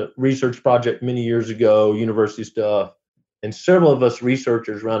in a research project many years ago, university stuff, and several of us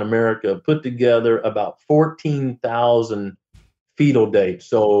researchers around America put together about 14,000 fetal dates.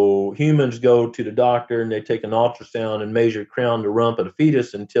 So humans go to the doctor and they take an ultrasound and measure crown to rump of the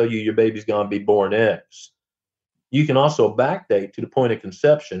fetus and tell you your baby's going to be born X. You can also backdate to the point of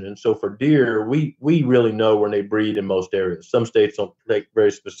conception. And so for deer, we really know when they breed in most areas. Some states don't take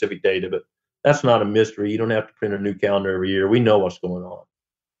very specific data, but that's not a mystery. You don't have to print a new calendar every year. We know what's going on.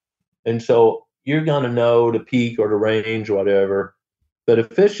 And so you're going to know the peak or the range or whatever. But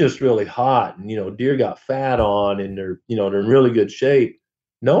if it's just really hot and, deer got fat on and they're in really good shape,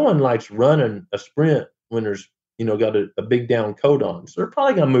 no one likes running a sprint when there's, got a big down coat on. So they're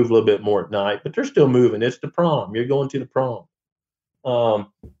probably going to move a little bit more at night, but they're still moving. It's the prom. You're going to the prom.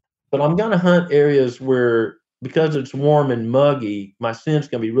 But I'm going to hunt areas where, because it's warm and muggy, my scent's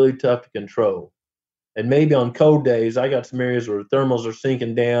going to be really tough to control. And maybe on cold days, I got some areas where the thermals are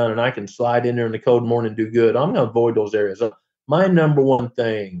sinking down and I can slide in there in the cold morning and do good. I'm going to avoid those areas. My number one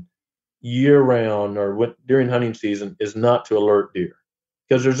thing year round or during hunting season is not to alert deer,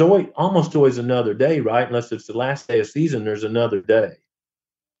 because there's almost always another day, right? Unless it's the last day of season, there's another day.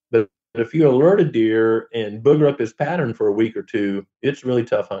 But if you alert a deer and booger up his pattern for a week or two, it's really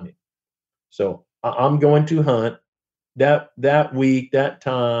tough hunting. So I'm going to hunt that week, that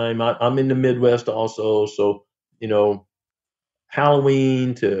time. I'm in the Midwest also. So,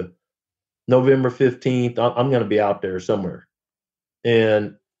 Halloween to November 15th, I'm going to be out there somewhere.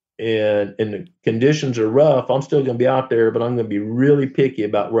 And the conditions are rough. I'm still going to be out there, but I'm going to be really picky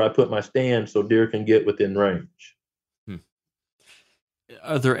about where I put my stand so deer can get within range.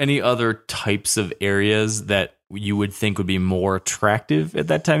 Are there any other types of areas that you would think would be more attractive at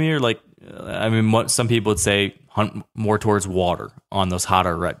that time of year? Like, some people would say hunt more towards water on those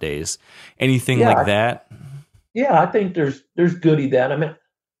hotter rut days. Anything like that? Yeah, I think there's goody that.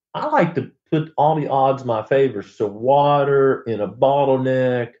 I like to put all the odds in my favor. So water in a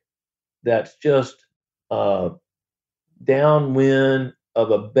bottleneck that's just downwind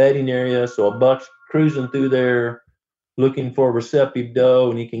of a bedding area. So a buck's cruising through there. looking for a receptive doe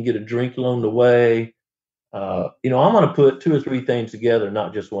and he can get a drink along the way. I'm going to put 2 or 3 things together,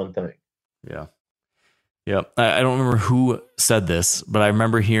 not just one thing. Yeah. Yep. I don't remember who said this, but I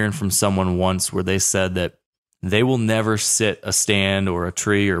remember hearing from someone once where they said that they will never sit a stand or a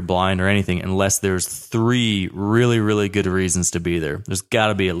tree or blind or anything unless there's 3 really, really good reasons to be there. There's got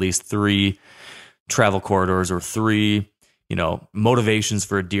to be at least 3 travel corridors or 3, motivations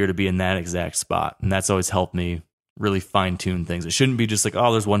for a deer to be in that exact spot. And that's always helped me really fine tune things. It shouldn't be just like,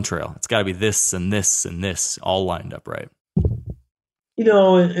 oh, there's one trail. It's got to be this and this and this all lined up right.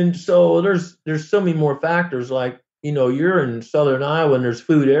 And so there's so many more factors. Like, you're in southern Iowa and there's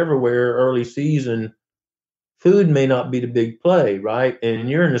food everywhere early season. Food may not be the big play, right? And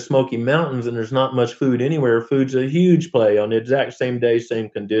you're in the Smoky Mountains and there's not much food anywhere. Food's a huge play on the exact same day, same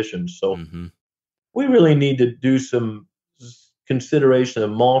conditions. So we really need to do some consideration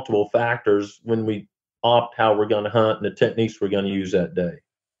of multiple factors when we opt how we're going to hunt and the techniques we're going to use that day.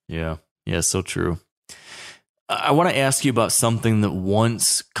 Yeah. Yeah. So true. I want to ask you about something that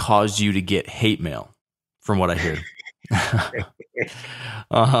once caused you to get hate mail, from what I hear.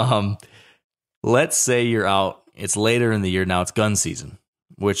 Let's say you're out. It's later in the year now. It's gun season,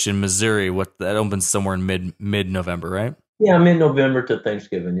 which in Missouri, that opens somewhere in mid-November, right? Yeah, mid-November to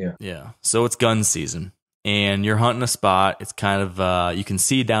Thanksgiving. Yeah. Yeah. So it's gun season, and you're hunting a spot. It's kind of you can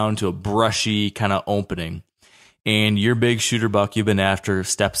see down to a brushy kind of opening, and your big shooter buck you've been after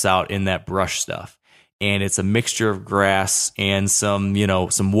steps out in that brush stuff. And it's a mixture of grass and some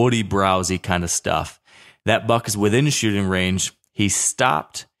woody browsy kind of stuff. That buck is within shooting range. He's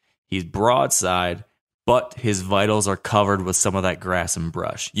stopped. He's broadside, but his vitals are covered with some of that grass and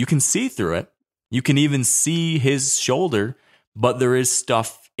brush. You can see through it. You can even see his shoulder, but there is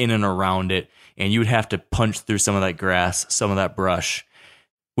stuff in and around it. And you would have to punch through some of that grass, some of that brush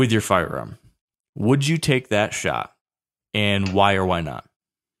with your firearm. Would you take that shot? And why or why not?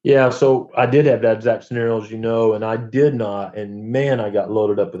 Yeah, so I did have that exact scenario, as you know, and I did not. And man, I got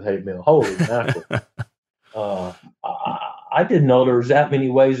loaded up with hate mail. Holy mackerel. I didn't know there was that many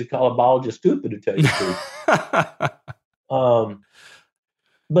ways to call a biologist stupid, to tell you the truth.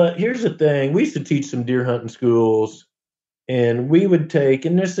 But here's the thing. We used to teach some deer hunting schools, and we would take,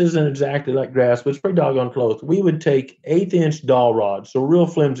 and this isn't exactly like grass, but it's pretty doggone close. We would take 1/8-inch dowel rods, so real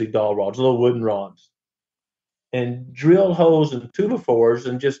flimsy dowel rods, little wooden rods, and drill holes and 2x4s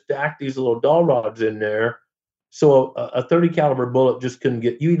and just stack these little dowel rods in there. So a 30 caliber bullet just couldn't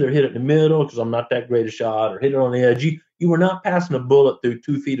get, you either hit it in the middle because I'm not that great a shot, or hit it on the edge. You were not passing a bullet through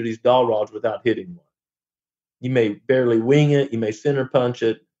 2 feet of these dowel rods without hitting one. You may barely wing it. You may center punch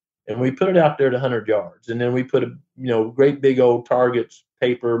it. And we put it out there to 100 yards. And then we put great big old targets,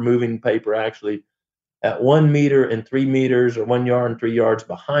 moving paper actually, at 1 meter and 3 meters, or 1 yard and 3 yards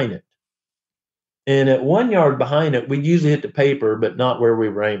behind it. And at 1 yard behind it, we'd usually hit the paper, but not where we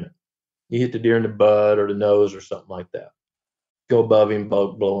were aiming. You hit the deer in the butt or the nose or something like that. Go above him,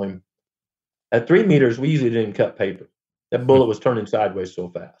 blow him. At 3 meters, we usually didn't cut paper. That bullet was turning sideways so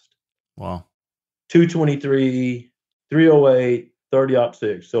fast. Wow. 223, 308,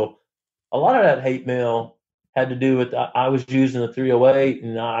 30-06. So a lot of that hate mail had to do with, I was using a 308,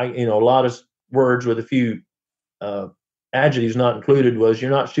 and a lot of words with a few adjectives not included was,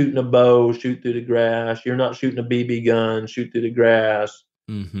 you're not shooting a bow, shoot through the grass. You're not shooting a BB gun, shoot through the grass.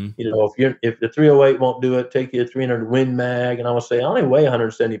 Mm-hmm. If the 308 won't do it, take you a 300 Win Mag. And I would say, I only weigh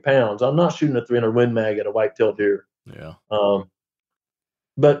 170 pounds. I'm not shooting a 300 Win Mag at a whitetail deer. Yeah.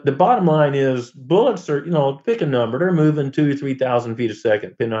 But the bottom line is, bullets are, pick a number. They're moving 2,000 to 3,000 feet a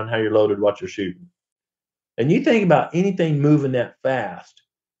second, depending on how you're loaded, what you're shooting. And you think about anything moving that fast,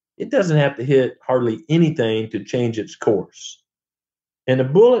 it doesn't have to hit hardly anything to change its course. And a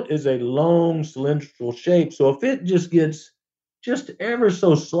bullet is a long cylindrical shape. So if it just gets just ever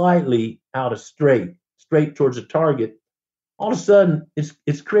so slightly out of straight towards the target, all of a sudden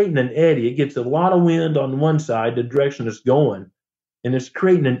it's creating an eddy. It gets a lot of wind on one side, the direction it's going, and it's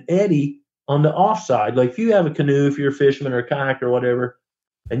creating an eddy on the offside. Like if you have a canoe, if you're a fisherman or a kayak or whatever,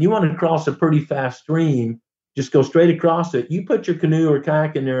 and you want to cross a pretty fast stream, just go straight across it. You put your canoe or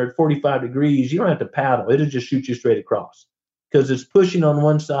kayak in there at 45 degrees, you don't have to paddle. It'll just shoot you straight across because it's pushing on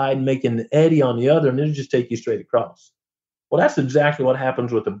one side and making the eddy on the other, and it'll just take you straight across. Well, that's exactly what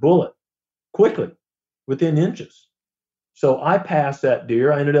happens with a bullet, quickly, within inches. So I passed that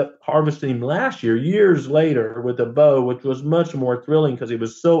deer. I ended up harvesting him last year, years later, with a bow, which was much more thrilling because he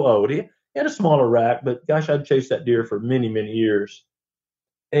was so old. He had a smaller rack, but gosh, I'd chased that deer for many, many years.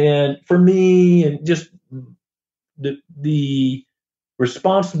 And for me, and just the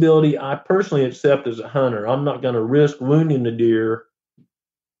responsibility I personally accept as a hunter, I'm not going to risk wounding the deer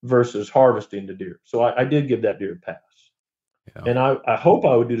versus harvesting the deer. So I did give that deer a pass. Yeah. And I hope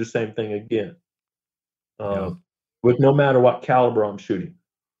I would do the same thing again, Yeah. with no matter what caliber I'm shooting.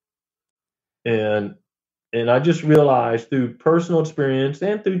 And I just realized through personal experience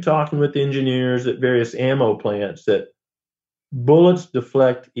and through talking with engineers at various ammo plants that bullets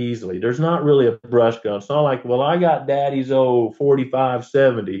deflect easily. There's not really a brush gun. It's not like, well, I got daddy's old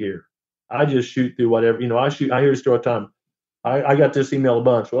 45-70 here. I just shoot through whatever. I hear the story all the time. I got this email a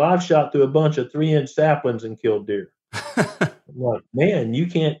bunch. Well, I've shot through a bunch of 3-inch saplings and killed deer. I'm like, man, you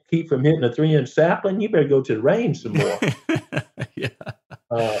can't keep from hitting a 3-inch sapling. You better go to the range some more. Yeah.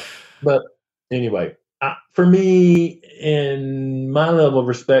 But anyway, for me, and my level of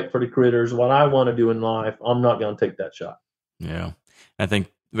respect for the critters, what I want to do in life, I'm not going to take that shot. Yeah. I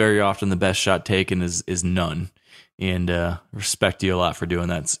think very often the best shot taken is none. And respect you a lot for doing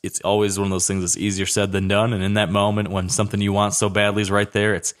that. It's always one of those things that's easier said than done. And in that moment, when something you want so badly is right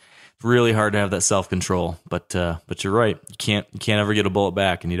there, it's really hard to have that self-control. But you're right. You can't ever get a bullet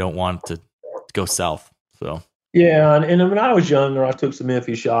back, and you don't want it to go south. So yeah, and when I was younger, I took some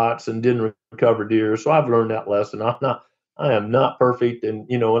iffy shots and didn't recover deer. So I've learned that lesson. I am not perfect. And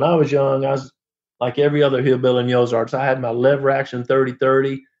when I was young, I was like every other hillbilly in the Ozarks. I had my lever action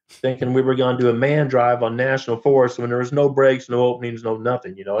 30-30. Thinking we were going to do a man drive on National Forest when there was no breaks, no openings, no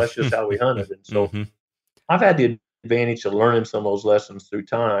nothing. That's just how we hunted. And so I've had the advantage of learning some of those lessons through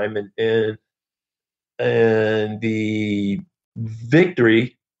time, and the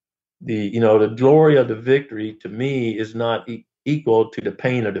victory, the glory of the victory to me is not equal to the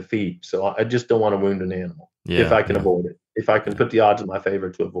pain of defeat. So I just don't want to wound an animal if I can avoid it, if I can put the odds in my favor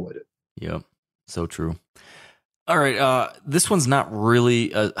to avoid it. Yep. So true. All right, this one's not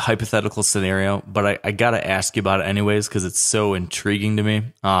really a hypothetical scenario, but I got to ask you about it anyways because it's so intriguing to me.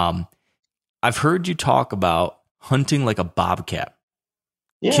 I've heard you talk about hunting like a bobcat.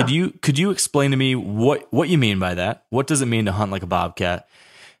 Yeah. Could you explain to me what you mean by that? What does it mean to hunt like a bobcat?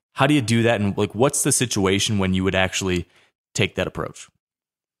 How do you do that? And what's the situation when you would actually take that approach?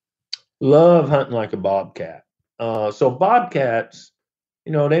 Love hunting like a bobcat. So bobcats,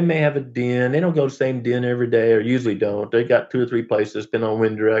 they may have a den. They don't go to the same den every day, or usually don't. They got 2 or 3 places, depending on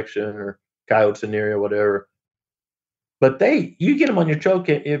wind direction or coyotes in the area, whatever. But you get them on your trail.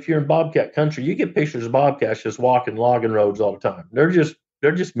 If you're in bobcat country, you get pictures of bobcats just walking logging roads all the time. They're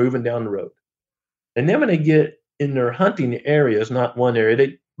just moving down the road. And then when they get in their hunting areas, not one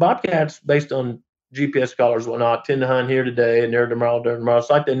area, bobcats, based on GPS collars and whatnot, tend to hunt here today and there tomorrow.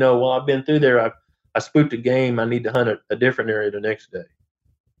 It's like they know, well, I've been through there. I spooked a game. I need to hunt a different area the next day.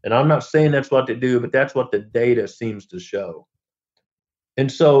 And I'm not saying that's what they do, but that's what the data seems to show.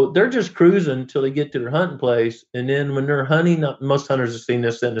 And so they're just cruising until they get to their hunting place. And then when they're hunting, most hunters have seen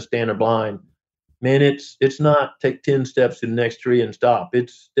this in the standard blind. Man, it's not take 10 steps to the next tree and stop.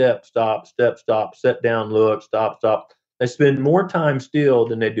 It's step, stop, set down, look, stop. They spend more time still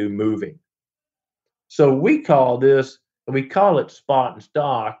than they do moving. So we call this, and we call it spot and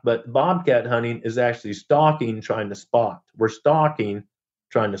stalk, but bobcat hunting is actually stalking, trying to spot. We're stalking,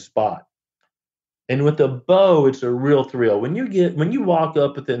 trying to spot. And with a bow, it's a real thrill. When you walk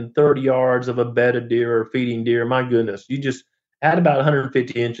up within 30 yards of a bedded deer or feeding deer, my goodness, you just add about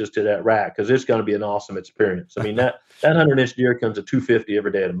 150 inches to that rack because it's going to be an awesome experience. I mean, that 100-inch deer comes to $250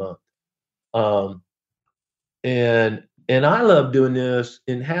 every day of the month. And I love doing this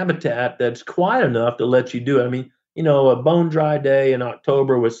in habitat that's quiet enough to let you do it. I mean, a bone dry day in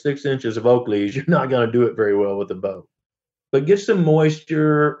October with 6 inches of oak leaves, you're not going to do it very well with a bow. But get some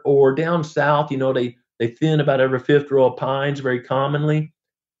moisture, or down south, they thin about every 5th row of pines very commonly.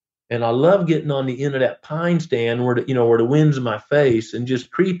 And I love getting on the end of that pine stand where the wind's in my face and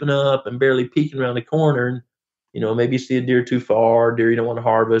just creeping up and barely peeking around the corner. And, maybe you see a deer too far, deer you don't want to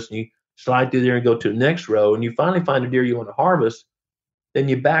harvest, and you slide through there and go to the next row. And you finally find a deer you want to harvest. Then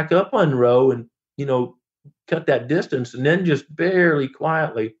you back up one row and, cut that distance, and then just barely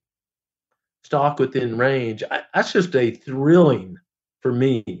quietly stalk within range. That's just a thrilling, for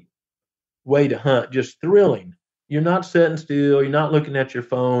me, way to hunt. Just thrilling. You're not sitting still. You're not looking at your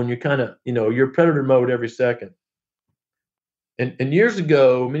phone. You're kind of, you're predator mode every second. And many years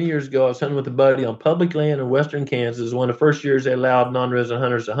ago, I was hunting with a buddy on public land in western Kansas. One of the first years they allowed non-resident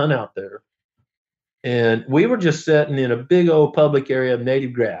hunters to hunt out there. And we were just sitting in a big old public area of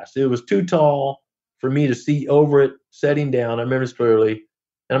native grass. It was too tall for me to see over it setting down. I remember this clearly.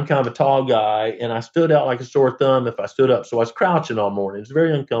 And I'm kind of a tall guy, and I stood out like a sore thumb if I stood up. So I was crouching all morning. It's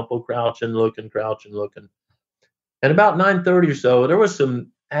very uncomfortable, crouching, looking. And about 9:30 or so, there was some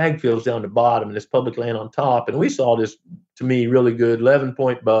ag fields down the bottom and this public land on top. And we saw this, to me, really good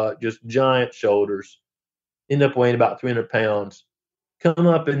 11-point buck, just giant shoulders, end up weighing about 300 pounds, come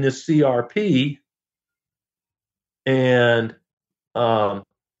up in this CRP. and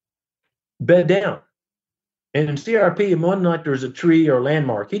bed down. And in CRP, and one night there's a tree or a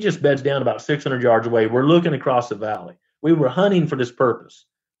landmark. He just beds down about 600 yards away. We're looking across the valley. We were hunting for this purpose,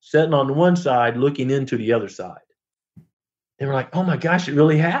 sitting on one side, looking into the other side. And we're like, oh my gosh, it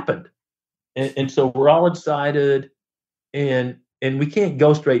really happened. And so we're all excited, and we can't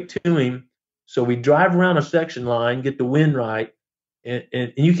go straight to him. So we drive around a section line, get the wind right, and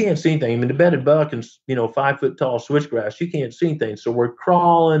you can't see anything. I mean, the bedded buck and 5 foot tall switchgrass, you can't see anything. So we're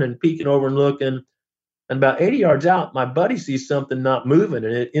crawling and peeking over and looking. And about 80 yards out, my buddy sees something not moving,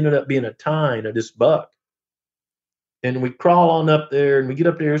 and it ended up being a tine of this buck. And we crawl on up there, and we get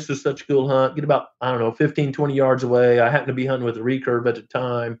up there. This is such a cool hunt. Get about, 15, 20 yards away. I happen to be hunting with a recurve at the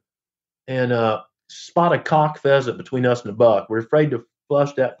time, and spot a cock pheasant between us and the buck. We're afraid to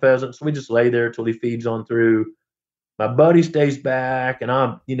flush that pheasant, so we just lay there till he feeds on through. My buddy stays back, and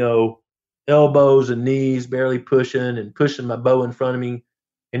I'm, elbows and knees, barely pushing my bow in front of me.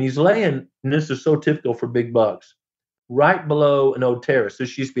 And he's laying, and this is so typical for big bucks, right below an old terrace.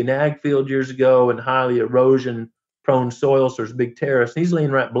 This used to be an ag field years ago and highly erosion-prone soil, so there's a big terrace. And he's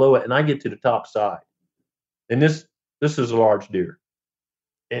laying right below it, and I get to the top side. And this is a large deer.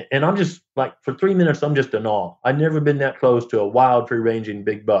 And I'm just, like, for 3 minutes, I'm just in awe. I'd never been that close to a wild, free-ranging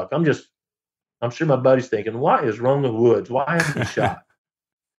big buck. I'm sure my buddy's thinking, what is wrong with Woods? Why hasn't he shot?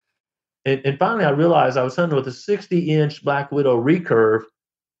 And finally, I realized I was hunting with a 60-inch Black Widow recurve.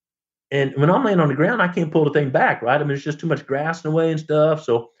 And when I'm laying on the ground, I can't pull the thing back, right? I mean, there's just too much grass in the way and stuff.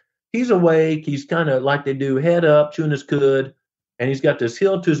 So he's awake. He's kind of like they do, head up, chewing his cud. And he's got this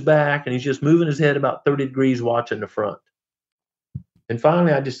hill to his back, and he's just moving his head about 30 degrees watching the front. And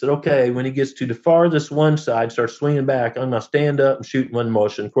finally, I just said, okay, when he gets to the farthest one side, starts swinging back, I'm going to stand up and shoot in one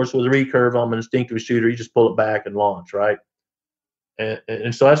motion. Of course, with a recurve, I'm an instinctive shooter. You just pull it back and launch, right?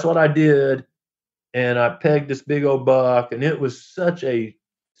 And so that's what I did. And I pegged this big old buck, and it was such a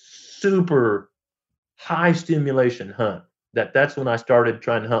super high stimulation hunt that's when I started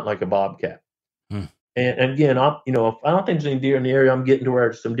trying to hunt like a bobcat. And again, if I don't think there's any deer in the area, I'm getting to where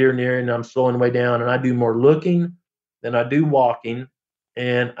there's some deer in the area, and I'm slowing way down, and I do more looking than I do walking.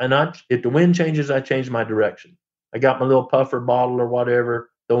 And if the wind changes, I change my direction. I got my little puffer bottle or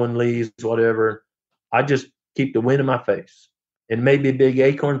whatever, throwing leaves, whatever. I just keep the wind in my face. And maybe a big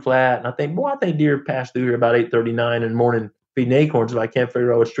acorn flat, and I think deer pass through here about 8:39 in the morning feeding acorns if I can't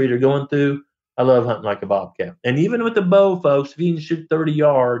figure out what street they're going through. I love hunting like a bobcat. And even with the bow, folks, if you can shoot 30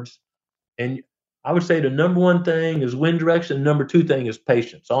 yards, and I would say the number one thing is wind direction, the number two thing is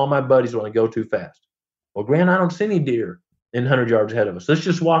patience. All my buddies want to go too fast. Well, Grant, I don't see any deer in 100 yards ahead of us. Let's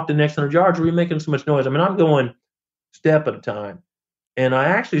just walk the next 100 yards. We're making so much noise. I mean, I'm going step at a time. And I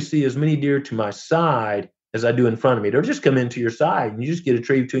actually see as many deer to my side as I do in front of me. They'll just come into your side, and you just get a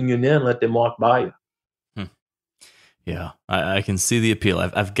tree between you and them and let them walk by you. Yeah, I can see the appeal.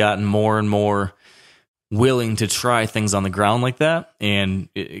 I've gotten more and more willing to try things on the ground like that, and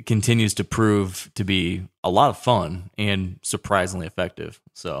it continues to prove to be a lot of fun and surprisingly effective.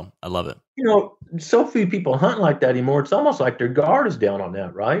 So I love it. So few people hunt like that anymore. It's almost like their guard is down on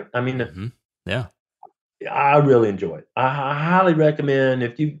that, right? I mean, yeah, I really enjoy it. I highly recommend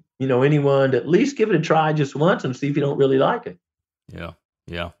if anyone to at least give it a try just once and see if you don't really like it.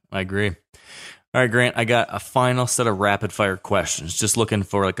 Yeah, I agree. All right, Grant, I got a final set of rapid fire questions. Just looking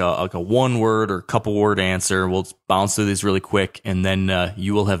for like a one word or couple word answer. We'll bounce through these really quick, and then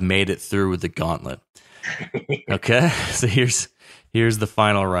you will have made it through the gauntlet. Okay, so here's the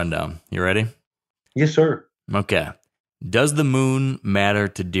final rundown. You ready? Yes, sir. Okay. Does the moon matter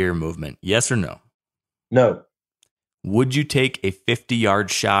to deer movement? Yes or no? No. Would you take a 50-yard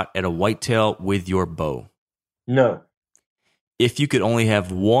shot at a whitetail with your bow? No. If you could only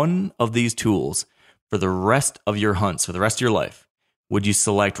have one of these tools for the rest of your hunts, for the rest of your life, would you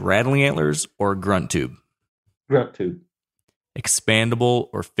select rattling antlers or grunt tube? Grunt tube. Expandable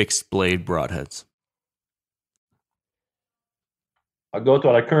or fixed blade broadheads? I'll go with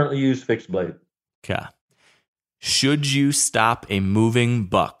what I currently use, fixed blade. Okay. Should you stop a moving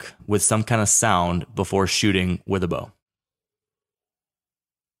buck with some kind of sound before shooting with a bow?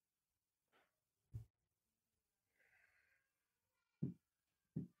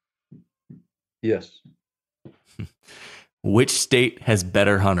 Yes. Which state has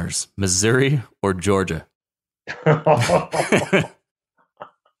better hunters, Missouri or Georgia?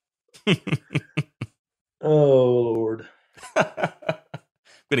 Oh, Lord. I'm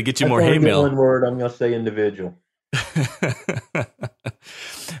going to get you more hay mail. One word, I'm going to say individual.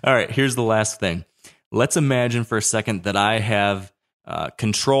 All right, here's the last thing. Let's imagine for a second that I have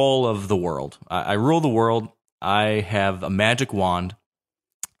control of the world. I rule the world. I have a magic wand,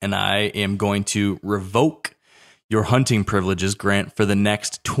 and I am going to revoke your hunting privileges, Grant, for the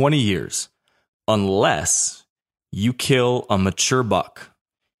next 20 years, unless you kill a mature buck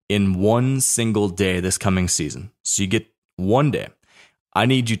in one single day this coming season. So you get one day. I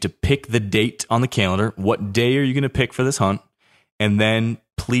need you to pick the date on the calendar. What day are you going to pick for this hunt? And then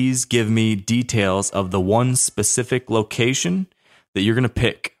please give me details of the one specific location that you're going to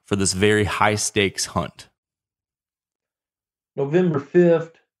pick for this very high stakes hunt. November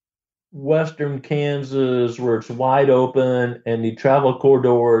 5th, western Kansas, where it's wide open and the travel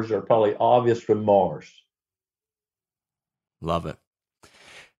corridors are probably obvious from Mars. Love it.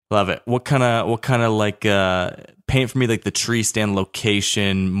 Love it. What kind of like paint for me like the tree stand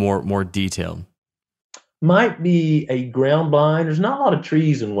location more detailed? Might be a ground blind. There's not a lot of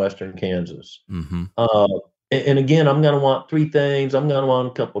trees in western Kansas. Mm-hmm. And again, I'm going to want three things. I'm going to want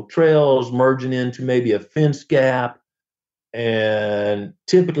a couple trails merging into maybe a fence gap. And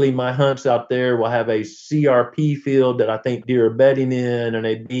typically my hunts out there will have a CRP field that I think deer are bedding in, and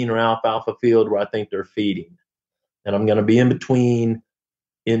a bean or alfalfa field where I think they're feeding. And I'm going to be in between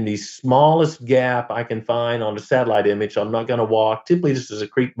in the smallest gap I can find on the satellite image. I'm not going to walk. Typically this is a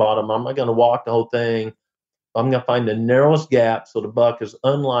creek bottom. I'm not going to walk the whole thing. I'm going to find the narrowest gap so the buck is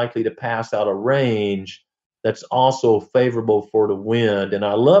unlikely to pass out a range that's also favorable for the wind. And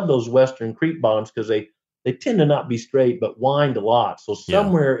I love those western creek bottoms because they tend to not be straight but wind a lot. So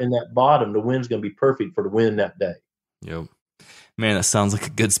somewhere in that bottom, the wind's going to be perfect for the wind that day. Yep. Man, that sounds like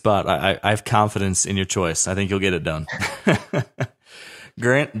a good spot. I have confidence in your choice. I think you'll get it done.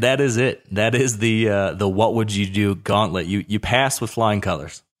 Grant, that is it. That is the What Would You Do gauntlet. You passed with flying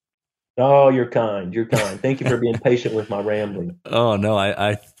colors. Oh, you're kind. You're kind. Thank you for being patient with my rambling. Oh, no,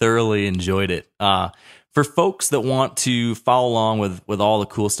 I thoroughly enjoyed it. For folks that want to follow along with all the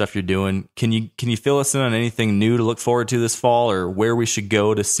cool stuff you're doing, can you fill us in on anything new to look forward to this fall, or where we should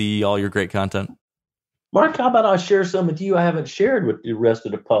go to see all your great content? Mark, how about I share some with you I haven't shared with the rest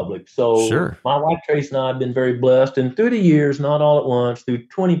of the public? So sure. My wife Trace and I have been very blessed, and through the years, not all at once, through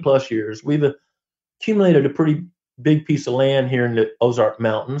 20 plus years, we've accumulated a pretty big piece of land here in the Ozark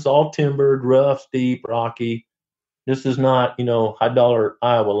Mountains, all timbered, rough, steep, rocky. This is not, high dollar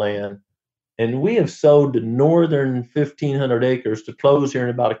Iowa land. And we have sowed the northern 1,500 acres to close here in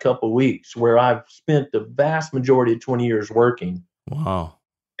about a couple of weeks, where I've spent the vast majority of 20 years working. Wow.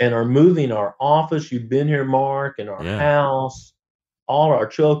 And are moving our office. You've been here, Mark, and our house, all our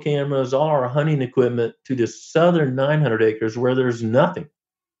trail cameras, all our hunting equipment to this southern 900 acres where there's nothing.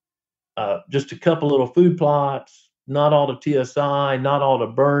 Just a couple little food plots, not all the TSI, not all the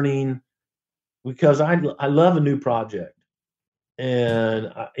burning, because I love a new project.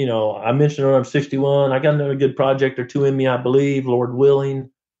 And, I mentioned I'm 61. I got another good project or two in me, I believe, Lord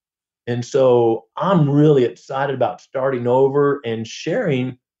willing. And so I'm really excited about starting over and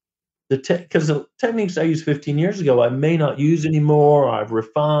sharing because the techniques I used 15 years ago, I may not use anymore. I've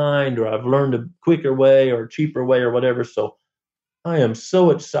refined, or I've learned a quicker way or a cheaper way or whatever. So I am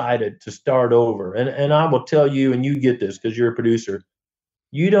so excited to start over. And I will tell you, and you get this because you're a producer,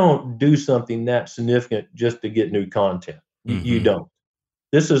 you don't do something that significant just to get new content. You don't.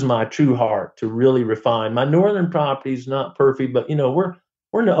 This is my true heart, to really refine. My northern property is not perfect, but we're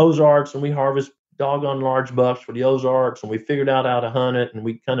in the Ozarks and we harvest doggone large bucks for the Ozarks, and we figured out how to hunt it, and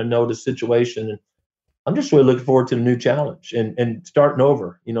we kind of know the situation. And I'm just really looking forward to the new challenge and starting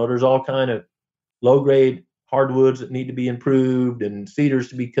over. There's all kind of low grade hardwoods that need to be improved, and cedars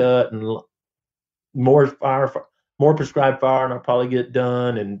to be cut, and more prescribed fire, and I'll probably get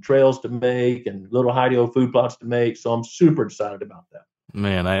done, and trails to make, and little hideo food plots to make. So I'm super excited about that.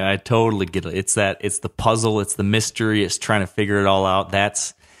 Man, I totally get it. It's the puzzle, it's the mystery, it's trying to figure it all out.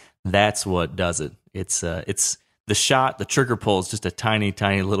 That's what does it. It's the shot, the trigger pull is just a tiny,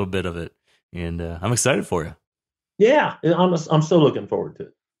 tiny little bit of it, and I'm excited for you. Yeah, I'm so looking forward to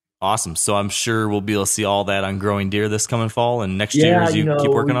it. Awesome. So I'm sure we'll be able to see all that on Growing Deer this coming fall and next year as you keep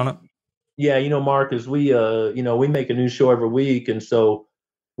working on it. Yeah, Mark, as we we make a new show every week, and so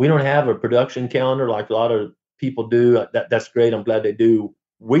we don't have a production calendar like a lot of people do. That's great. I'm glad they do.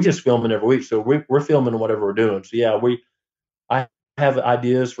 We just film it every week, so we're filming whatever we're doing. So yeah, I have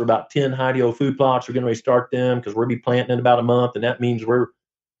ideas for about 10 hideo food plots. We're going to restart them because we'll be planting in about a month, and that means we're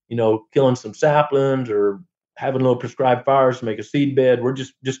killing some saplings or having little prescribed fires to make a seed bed. We're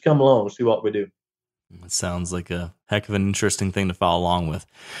just come along and see what we do. It sounds like a heck of an interesting thing to follow along with.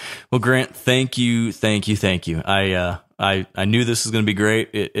 Well, Grant, thank you. I knew this was going to be great.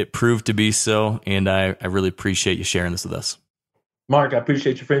 It proved to be so, and I really appreciate you sharing this with us. Mark, I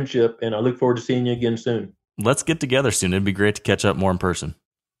appreciate your friendship, and I look forward to seeing you again soon. Let's get together soon. It'd be great to catch up more in person.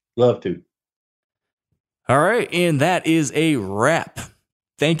 Love to. All right, and that is a wrap.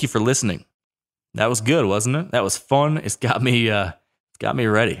 Thank you for listening. That was good, wasn't it? That was fun. It's got me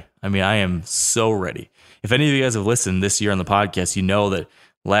ready. I mean, I am so ready. If any of you guys have listened this year on the podcast, you know that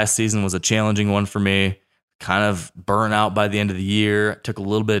last season was a challenging one for me. Kind of burnt out by the end of the year. Took a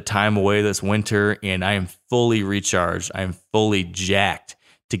little bit of time away this winter, and I am fully recharged. I am fully jacked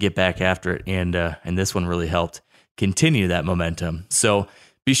to get back after it, and this one really helped continue that momentum. So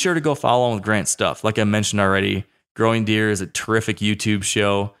be sure to go follow on with Grant's stuff. Like I mentioned already, Growing Deer is a terrific YouTube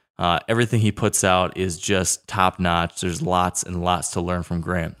show. Everything he puts out is just top notch. There's lots and lots to learn from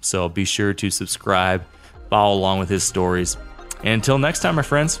Grant. So be sure to subscribe, follow along with his stories. And until next time, my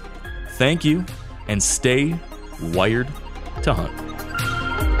friends, thank you and stay wired to hunt.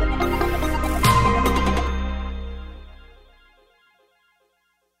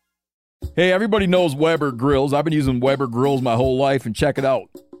 Hey, everybody knows Weber grills. I've been using Weber grills my whole life, and check it out.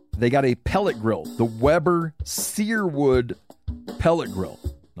 They got a pellet grill, the Weber Searwood pellet grill.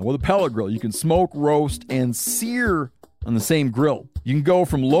 Now, with a pellet grill, you can smoke, roast, and sear on the same grill. You can go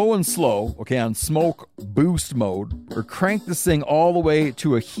from low and slow, on smoke boost mode, or crank this thing all the way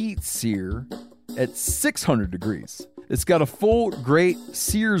to a heat sear at 600 degrees. It's got a full great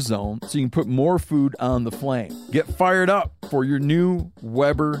sear zone, so you can put more food on the flame. Get fired up for your new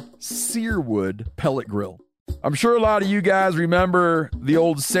Weber Searwood pellet grill. I'm sure a lot of you guys remember the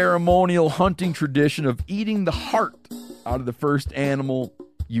old ceremonial hunting tradition of eating the heart out of the first animal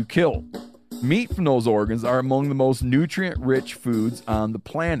you kill. Meat from those organs are among the most nutrient-rich foods on the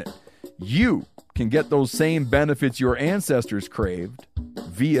planet. You can get those same benefits your ancestors craved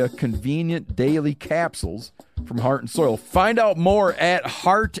via convenient daily capsules from Heart and Soil. Find out more at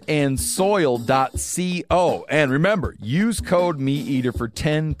heartandsoil.co. And remember, use code MeatEater for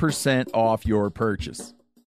 10% off your purchase.